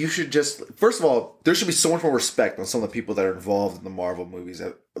 like, you should just... First of all, there should be so much more respect on some of the people that are involved in the Marvel movies.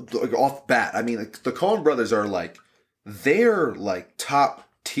 Like, off bat. I mean, like, the Coen brothers are, like... They're, like, top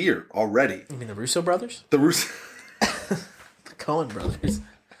tier already. You mean the Russo brothers? The Russo... The Coen brothers.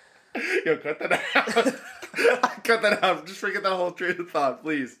 Yo, cut that out. Cut that out. Just forget that whole train of thought,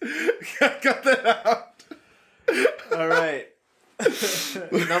 please. Cut that out. All right.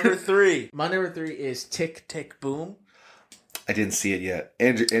 Number 3. My number 3 is Tick, Tick, Boom. I didn't see it yet.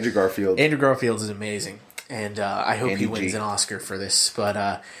 Andrew Garfield. Andrew Garfield is amazing, and I hope he wins an Oscar for this.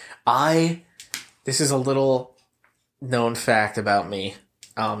 But this is a little known fact about me.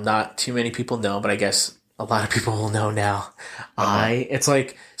 Not too many people know, but I guess a lot of people will know now. It's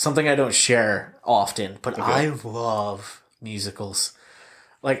like something I don't share often, but I love musicals.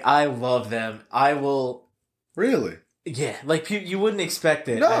 Like, I love them. I will... Really? Yeah, like you wouldn't expect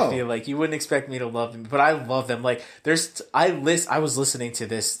it. No. I feel like you wouldn't expect me to love them, but I love them. Like, I was listening to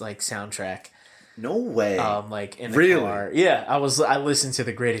this like soundtrack. No way. Like in the car. Yeah, I listened to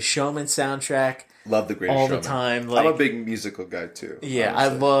the Greatest Showman soundtrack. Love the Greatest Showman all the time. Like, I'm a big musical guy too. Yeah,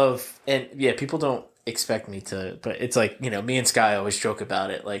 honestly. I love, and people don't expect me to, but it's like, me and Sky always joke about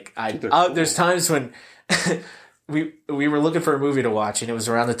it. Like cool. There's times when. We were looking for a movie to watch, and it was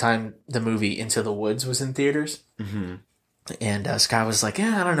around the time the movie Into the Woods was in theaters. Mm-hmm. And Sky was like,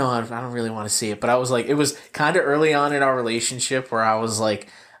 I don't know, I don't really want to see it. But I was like, it was kind of early on in our relationship where I was like,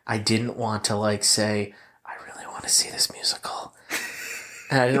 I didn't want to like say, I really want to see this musical.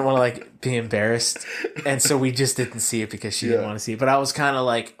 And I didn't want to like be embarrassed. And so we just didn't see it because she didn't want to see it. But I was kind of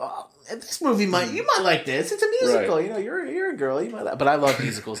like, oh, this movie you might like this. It's a musical. Right. You're a girl. You might like, but I love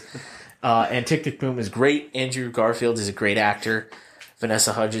musicals. And Tick, Tick, Boom is great. Andrew Garfield is a great actor.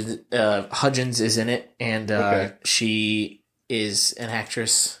 Vanessa Hudgens is in it, and she is an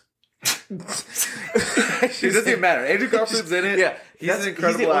actress. It doesn't even matter. Andrew Garfield's in it. Yeah, he's an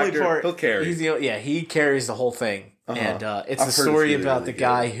incredible actor. He'll carry. He carries the whole thing. And it's a story about the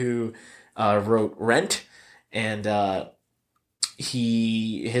guy who wrote Rent, and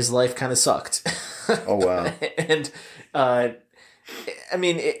his life kind of sucked. Oh wow! And I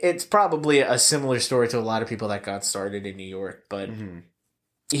mean, it's probably a similar story to a lot of people that got started in New York, but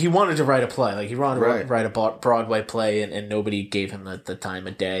he wanted to write a play. Like, he wanted to write a Broadway play, and nobody gave him the time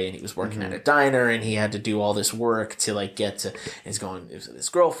of day, and he was working at a diner, and he had to do all this work to, like, get to his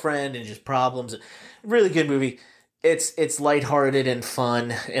girlfriend and just problems. Really good movie. It's lighthearted and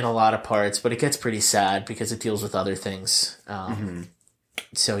fun in a lot of parts, but it gets pretty sad because it deals with other things.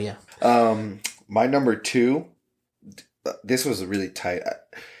 So, yeah. My number 2... This was really tight.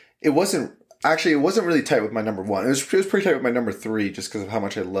 It wasn't really tight with my number 1. It was pretty tight with my number 3 just because of how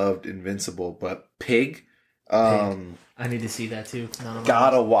much I loved Invincible. But Pig. I need to see that too.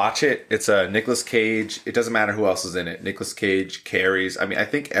 Gotta watch it. It's Nicolas Cage. It doesn't matter who else is in it. Nicolas Cage carries. I mean, I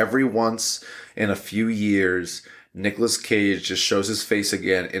think every once in a few years, Nicolas Cage just shows his face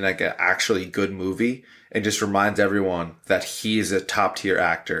again in like an actually good movie and just reminds everyone that he is a top tier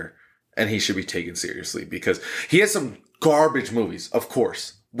actor and he should be taken seriously because he has some garbage movies, of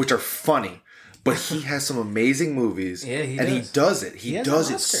course, which are funny, but he has some amazing movies. Yeah, he does it. He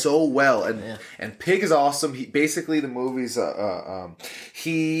does it so well. And Pig is awesome. He basically, the movie's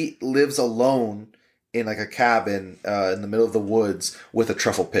he lives alone in like a cabin in the middle of the woods with a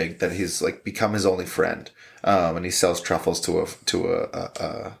truffle pig that he's like become his only friend. And he sells truffles to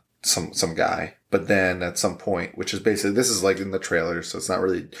some guy. But then at some point, which is basically, this is like in the trailer, so it's not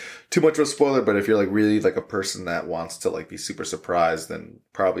really too much of a spoiler, but if you're like really like a person that wants to like be super surprised, then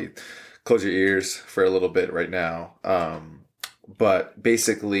probably close your ears for a little bit right now. But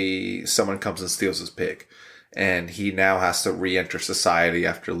basically someone comes and steals his pig and he now has to re-enter society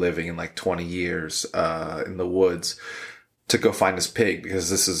after living in like 20 years in the woods to go find his pig because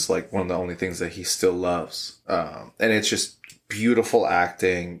this is like one of the only things that he still loves. And it's just beautiful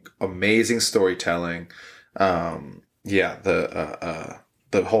acting, amazing storytelling. The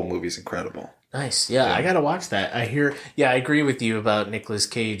whole movie's incredible. Nice. Yeah, I gotta watch that. I agree with you about Nicolas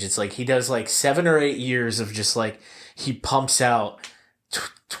Cage. It's like he does like 7 or 8 years of just like, he pumps out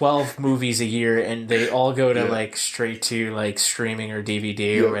 12 movies a year, and they all go to like straight to like streaming or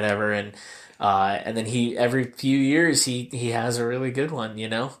DVD or whatever. And then every few years he has a really good one, you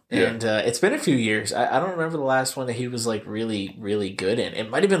know? And it's been a few years. I don't remember the last one that he was like really, really good in. It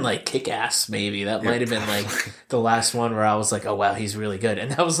might have been like Kick-Ass, maybe. That might have been like the last one where I was like, oh wow, he's really good.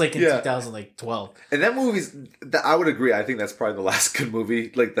 And that was like in 2012. And that movie's, I would agree. I think that's probably the last good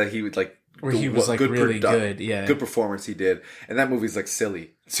movie like that he would like. Where he was like really good, yeah. Good performance he did. And that movie's like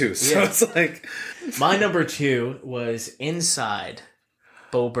silly too. So it's like. My number 2 was Inside,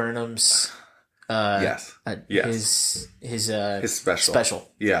 Bo Burnham's. His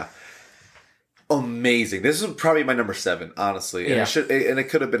special. Yeah. Amazing. This is probably my number 7, honestly. And it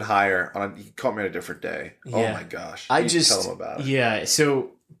could have been higher on He Caught Me on a Different Day. Yeah. Oh my gosh. Tell him about it. Yeah.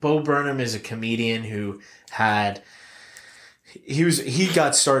 So Bo Burnham is a comedian who had. He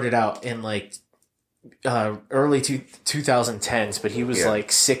got started out in like early 2010s, but he was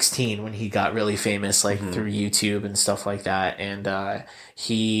like 16 when he got really famous, like through YouTube and stuff like that. And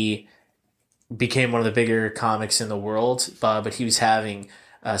he became one of the bigger comics in the world, but he was having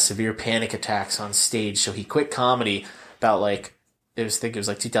severe panic attacks on stage, so he quit comedy about like I think it was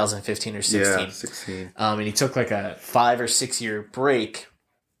like 2015 or 16. Yeah, 16. And he took like a 5 or 6 year break,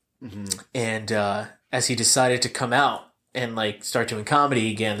 and as he decided to come out and like start doing comedy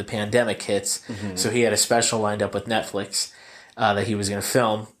again, the pandemic hits. So he had a special lined up with Netflix that he was going to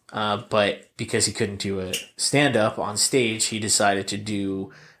film, but because he couldn't do a stand up on stage, he decided to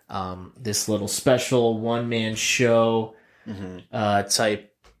do this little special one-man show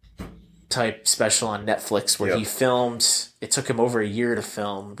type special on Netflix where he filmed. It took him over a year to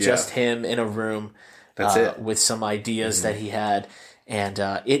film, just him in a room. That's it. With some ideas that he had, and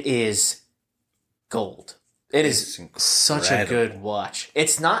it is gold. It's such a good watch.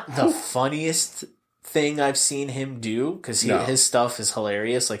 It's not the funniest thing I've seen him do, because his stuff is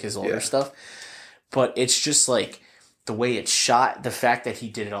hilarious, like his older stuff, but it's just like the way it's shot, the fact that he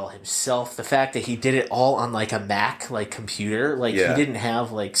did it all himself, the fact that he did it all on like a Mac like computer, like he didn't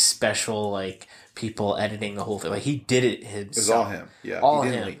have like special like people editing the whole thing, like he did it himself. It was all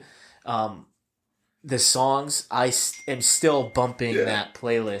him. All him. The songs, I am still bumping that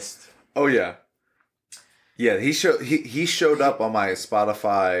playlist. Oh yeah. Yeah, he showed up on my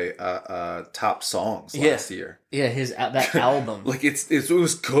Spotify top songs last year. Yeah, that album. Like it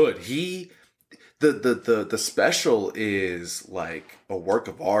was good. The special is like a work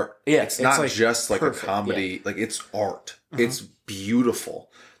of art. Yeah, it's not like just like perfect, a comedy. Yeah. Like it's art. It's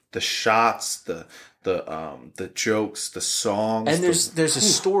beautiful. The shots, the jokes, the songs, and there's a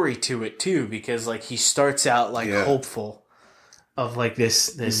story to it too, because like he starts out like hopeful of like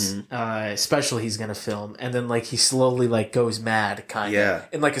this special he's gonna film, and then like he slowly like goes mad, kind of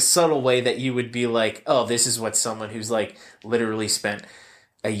in like a subtle way that you would be like, oh, this is what someone who's like literally spent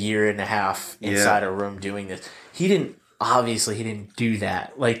a year and a half inside a room doing this. He didn't do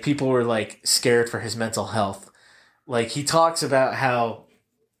that. Like people were like scared for his mental health. Like he talks about how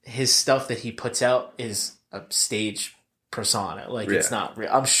his stuff that he puts out is a stage persona. Like it's not real.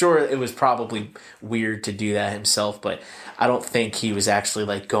 I'm sure it was probably weird to do that himself, but I don't think he was actually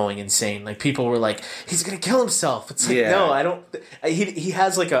like going insane. Like people were like, he's gonna kill himself. It's like no, I don't. He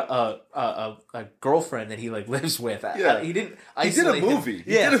has like a girlfriend that he like lives with. He didn't. He did a movie.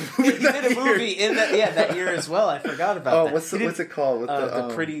 He did a movie in that year as well. I forgot about that. What's it called? With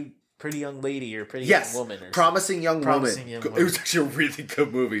the pretty young lady or pretty young woman. Or Promising Young Woman. It was actually a really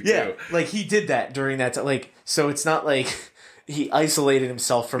good movie too. Yeah, like he did that during that time. Like, so it's not like he isolated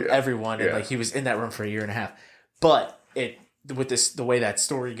himself from everyone and like he was in that room for a year and a half. But the way that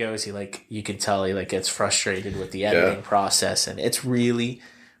story goes, he like, you can tell he like gets frustrated with the editing process, and it's really,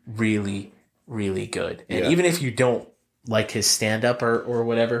 really, really good. And even if you don't like his stand up or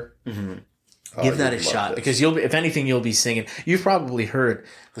whatever, give that a shot, because if anything, you'll be singing. You've probably heard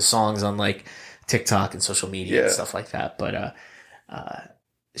the songs on like TikTok and social media and stuff like that, but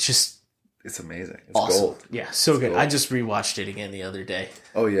it's amazing. It's awesome. Gold. Yeah, so good. Gold. I just rewatched it again the other day.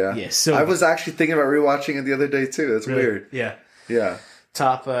 Oh yeah. Yeah, so I was actually thinking about rewatching it the other day too. That's really? Weird. Yeah. Yeah.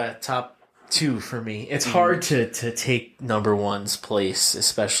 Top 2 for me. It's hard to take number 1's place,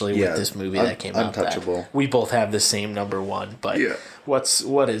 especially with this movie that came out. Untouchable. We both have the same number 1, but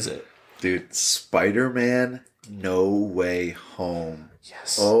what is it? Dude, Spider-Man No Way Home.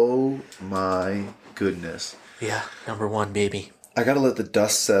 Yes. Oh my goodness. Yeah, number 1, baby. I gotta let the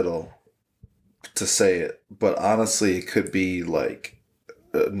dust settle to say it, but honestly, it could be like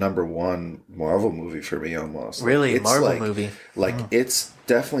number one Marvel movie for me almost. Really, it's Marvel like, movie. Like it's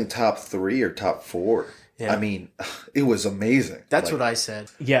definitely top 3 or top 4. Yeah. I mean, it was amazing. That's what I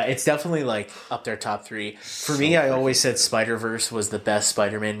said. Yeah, it's definitely like up there top 3. For me, I always said Spider-Verse was the best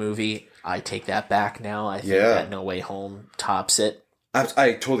Spider-Man movie. I take that back now. I think that No Way Home tops it.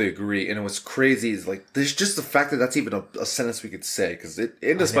 I totally agree, and it was crazy. Is like there's just the fact that that's even a sentence we could say because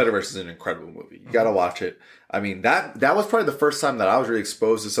Into Spider-Verse is an incredible movie. You gotta watch it. I mean that was probably the first time that I was really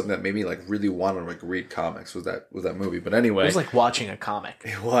exposed to something that made me like really want to like read comics. Was that movie? But anyway, it was like watching a comic.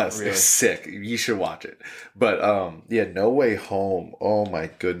 It was. Really. It was sick. You should watch it. But No Way Home. Oh my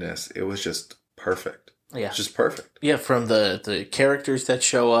goodness, it was just perfect. Yeah, it's just perfect. Yeah, from the characters that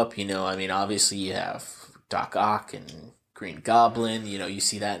show up. I mean, obviously you have Doc Ock and Green Goblin, you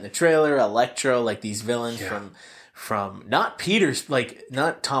see that in the trailer. Electro, like these villains from not Peter's, like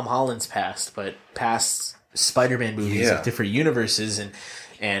not Tom Holland's past, but past Spider-Man movies of different universes.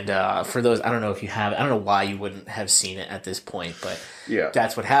 And for those, I don't know if you have, I don't know why you wouldn't have seen it at this point, but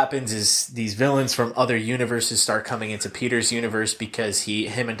that's what happens is these villains from other universes start coming into Peter's universe because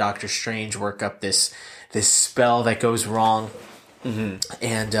him and Doctor Strange work up this spell that goes wrong,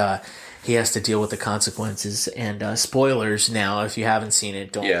 and he has to deal with the consequences. And spoilers now, if you haven't seen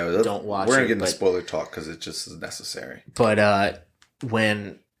it, don't watch it. We're going to get into spoiler talk because it just is necessary. But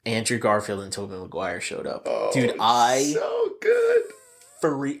when Andrew Garfield and Tobey Maguire showed up, dude, so good.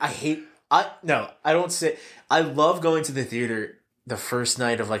 I love going to the theater the first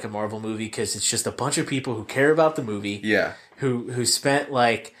night of like a Marvel movie because it's just a bunch of people who care about the movie. Yeah. Who spent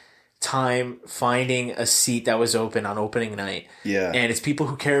like time finding a seat that was open on opening night. Yeah. And it's people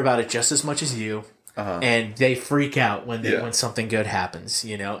who care about it just as much as you. And they freak out when something good happens,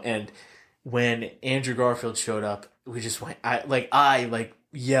 And when Andrew Garfield showed up, we just went, I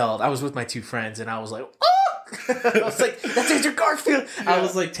yelled. I was with my 2 friends and I was like, oh! I was like, that's Andrew Garfield. Yeah. I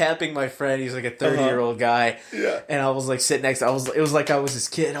was like tapping my friend. He's like a 30-year-old guy. Yeah. And I was like sitting next to, it was like I was his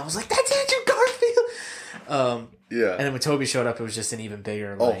kid. I was like, that's Andrew Garfield. Yeah. And then when Toby showed up, it was just an even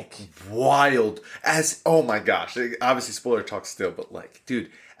bigger, wild. Oh my gosh. Obviously, spoiler talk still, but like, dude,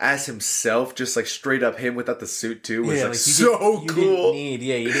 as himself, just like straight up him without the suit too, was so cool. You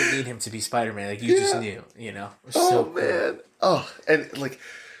didn't need him to be Spider-Man. Like, you just knew, It was so cool. Man. Oh, and like,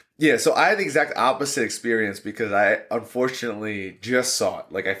 so I had the exact opposite experience because I unfortunately just saw it.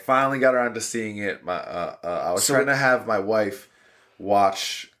 Like, I finally got around to seeing it. I was trying to have my wife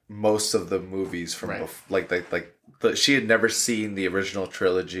watch most of the movies from she had never seen the original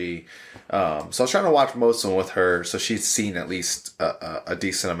trilogy, so I was trying to watch most of them with her, so she's seen at least a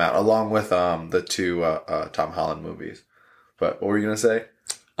decent amount, along with the 2 Tom Holland movies. But what were you gonna say?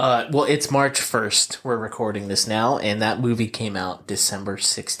 Well, it's March 1st. We're recording this now, and that movie came out December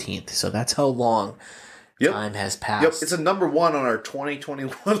 16th. So that's how long time has passed. Yep, it's a number 1 on our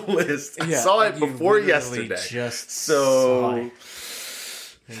 2021 list. I saw it before yesterday.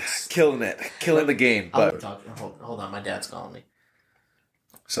 Killing the game. But hold on, my dad's calling me.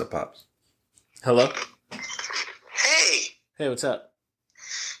 What's up, Pops? Hello? Hey, what's up?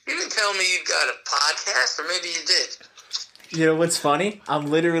 You didn't tell me you got a podcast, or maybe you did. You know what's funny? I'm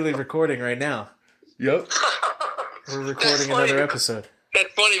literally recording right now. Yep. We're recording another episode.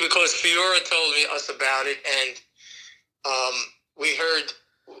 That's funny because Fiora told us about it, and we heard.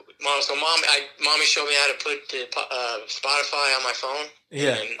 Mommy showed me how to put the Spotify on my phone.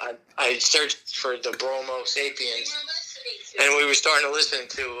 Yeah. And I searched for the Bromo Sapiens, and we were starting to listen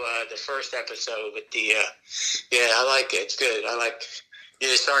to the first episode with the. I like it. It's good. I like. The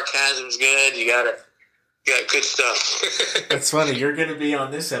sarcasm's good. You got good stuff. That's funny. You're going to be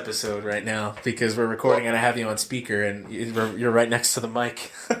on this episode right now because we're recording and I have you on speaker and you're right next to the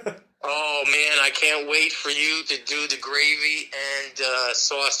mic. Oh, man, I can't wait for you to do the gravy and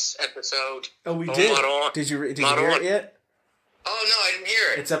sauce episode. Oh, we did? Did you hear it yet? Oh, no, I didn't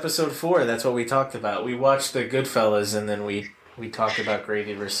hear it. It's episode 4. That's what we talked about. We watched the Goodfellas and then we talked about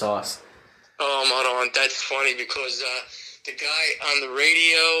gravy versus sauce. Oh, Maron, that's funny because the guy on the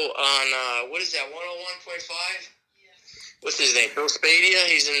radio on, what is that, 101.5? Yeah. What's his name? Bill Spadia?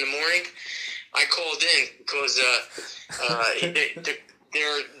 He's in the morning. I called in because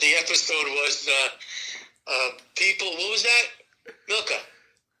the episode was people. What was that? Milka.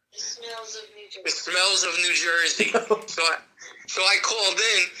 The smells of New Jersey. The smells of New Jersey. So I called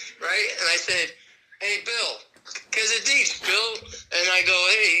in, right, and I said, "Hey, Bill, Kazadich, Bill," and I go,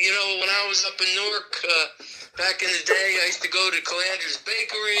 "Hey, when I was up in Newark back in the day, I used to go to Calandra's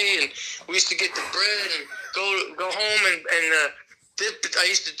Bakery, and we used to get the bread and go home and dip. I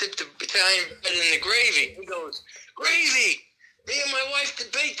used to dip the Italian bread in the gravy." He goes, "Gravy? Me and my wife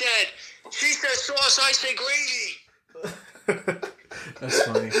debate that She said sauce, I say gravy. That's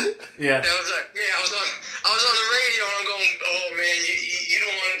funny. Yeah. I was on the radio and I'm going, oh man, you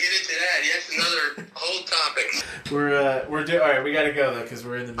don't want to get into that. That's another whole topic. We're all right. We gotta go though because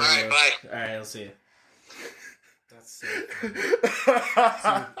we're in the middle. All right, bye. All right, I'll see you. That's so funny. Dude,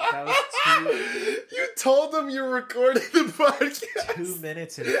 that was You told them you were recording the podcast. 2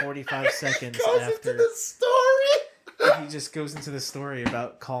 minutes and 45 seconds Goes after into the story. he just goes into the story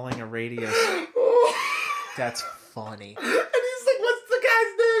about calling a radio. That's funny. And he's like, "What's the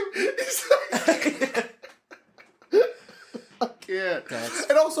guy's name?" He's like, "I can't."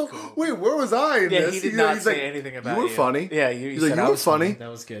 And also, wait, where was I in Yeah, this? he did not He's say like, anything about You were funny. Yeah, you He's said like, I "You were was funny." funny." That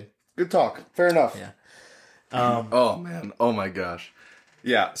was good. Good talk. Fair enough. Yeah. Oh man. Oh my gosh.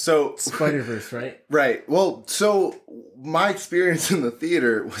 Yeah. So Spider-Verse, right? Right. Well, so my experience in the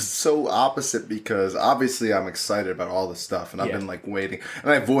theater was so opposite because obviously I'm excited about all the stuff and I've been like waiting and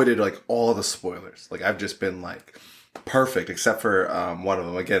I avoided like all the spoilers. Like I've just been like perfect except for one of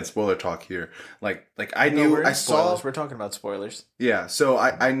them. Again, spoiler talk here. Like I knew I saw We're talking about spoilers. Yeah, so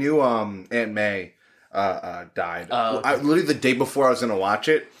I knew Aunt May died. Oh, okay. Literally the day before I was going to watch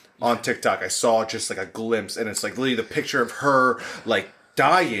it on TikTok, I saw just like a glimpse and it's like literally the picture of her like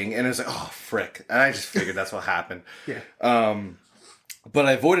dying and it was like, oh frick. And I just figured that's what happened. Yeah. But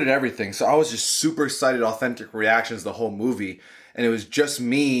I avoided everything. So I was just super excited, authentic reactions the whole movie. And it was just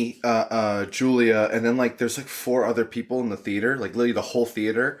me, Julia, and then like there's like 4 other people in the theater, like literally the whole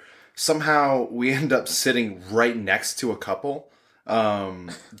theater. Somehow we end up sitting right next to a couple.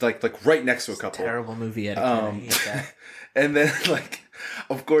 Like right next to a couple. Terrible movie etiquette. I hate that. And then like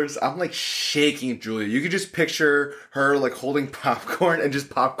of course, I'm like shaking Julia. You could just picture her like holding popcorn and just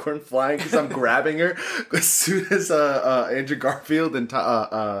popcorn flying because I'm grabbing her as soon as Andrew Garfield and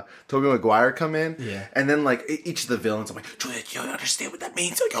Tobey Maguire come in. Yeah. And then like each of the villains, I'm like, Julia, you don't understand what that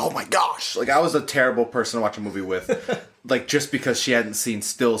means. Like, oh my gosh. Like I was a terrible person to watch a movie with. Like just because she hadn't seen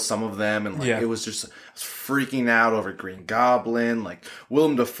still some of them and like it was just I was freaking out over Green Goblin. Like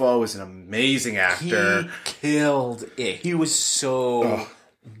Willem Dafoe is an amazing actor. He killed it. He was so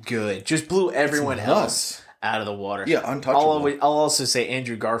good. Just blew everyone else out of the water. Yeah, untouchable. I'll also say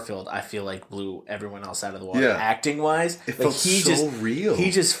Andrew Garfield, I feel like blew everyone else out of the water. Yeah. Acting wise. It felt so real.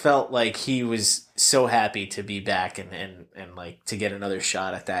 He just felt like he was so happy to be back and like to get another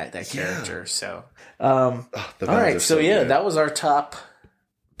shot at that character. So all right, so yeah, that was our top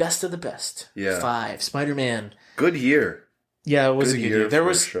best of the best. Yeah. 5. Spider-Man. Good year. Yeah, it was a good year. There for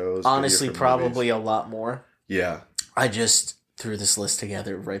was shows, honestly good year for probably movies. a lot more. Yeah. I just threw this list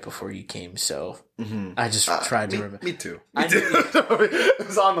together right before you came, so I just tried to remember. Me too. I Me too. It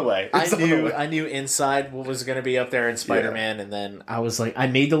was on the way. I knew Inside what was going to be up there in Spider-Man, and then I was like, I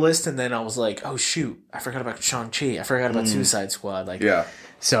made the list, and then I was like, oh shoot, I forgot about Shang-Chi. I forgot about Suicide Squad. Like, Yeah.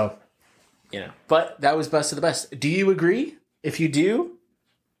 So, but that was best of the best. Do you agree? If you do,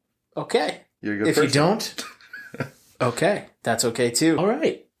 okay. You're a good If person. you don't, okay, that's okay too. All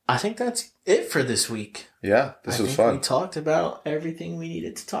right, I think that's it for this week. Yeah, this was fun. We talked about everything we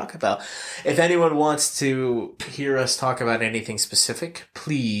needed to talk about. If anyone wants to hear us talk about anything specific,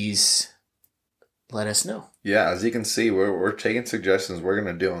 please let us know. Yeah, as you can see, we're taking suggestions. We're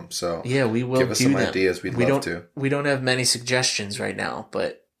gonna do them. So Yeah, we will. give us do some them. ideas. We'd love to. We don't have many suggestions right now,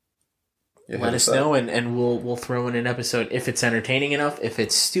 but Yeah, let hit us up. know, and we'll throw in an episode if it's entertaining enough. If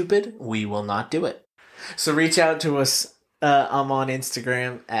it's stupid, we will not do it. So reach out to us. I'm on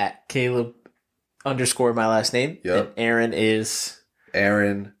Instagram at Caleb _my last name. Yep. And Aaron is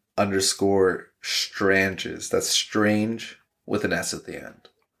Aaron_Stranges. That's strange with an S at the end.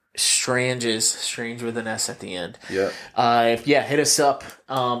 Strange with an S at the end. Yeah. Hit us up.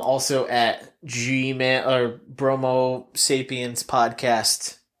 Also at Gmail or Bromo Sapiens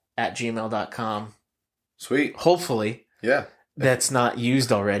Podcast at gmail.com. Sweet. Hopefully Yeah. that's not used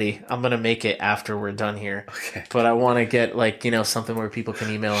already. I'm going to make it after we're done here. Okay. But I want to get something where people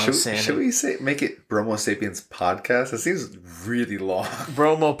can email us. Should we make it Bromo Sapiens Podcast? It seems really long.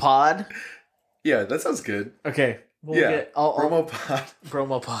 Bromo Pod? Yeah, that sounds good. Okay. Bromo Pod.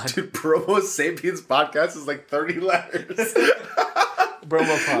 Bromo Pod. Dude, Bromo Sapiens Podcast is like 30 letters.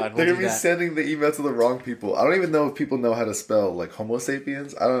 Bromo Pod. They're going to be sending the email to the wrong people. I don't even know if people know how to spell like Homo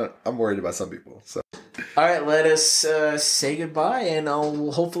sapiens. I'm worried about some people. So. All right, let us say goodbye, and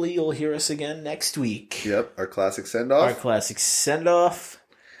hopefully you'll hear us again next week. Yep, our classic send-off. Our classic send-off.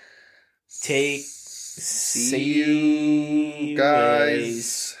 See you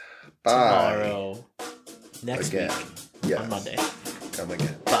guys. Bye. Tomorrow. Next week. Yes. On Monday. Come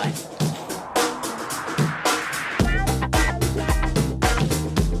again. Bye.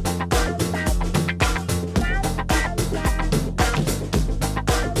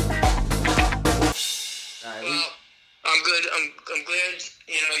 Well, I'm good. I'm glad,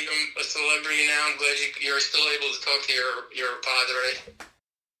 you're a celebrity now. I'm glad you're still able to talk to your padre.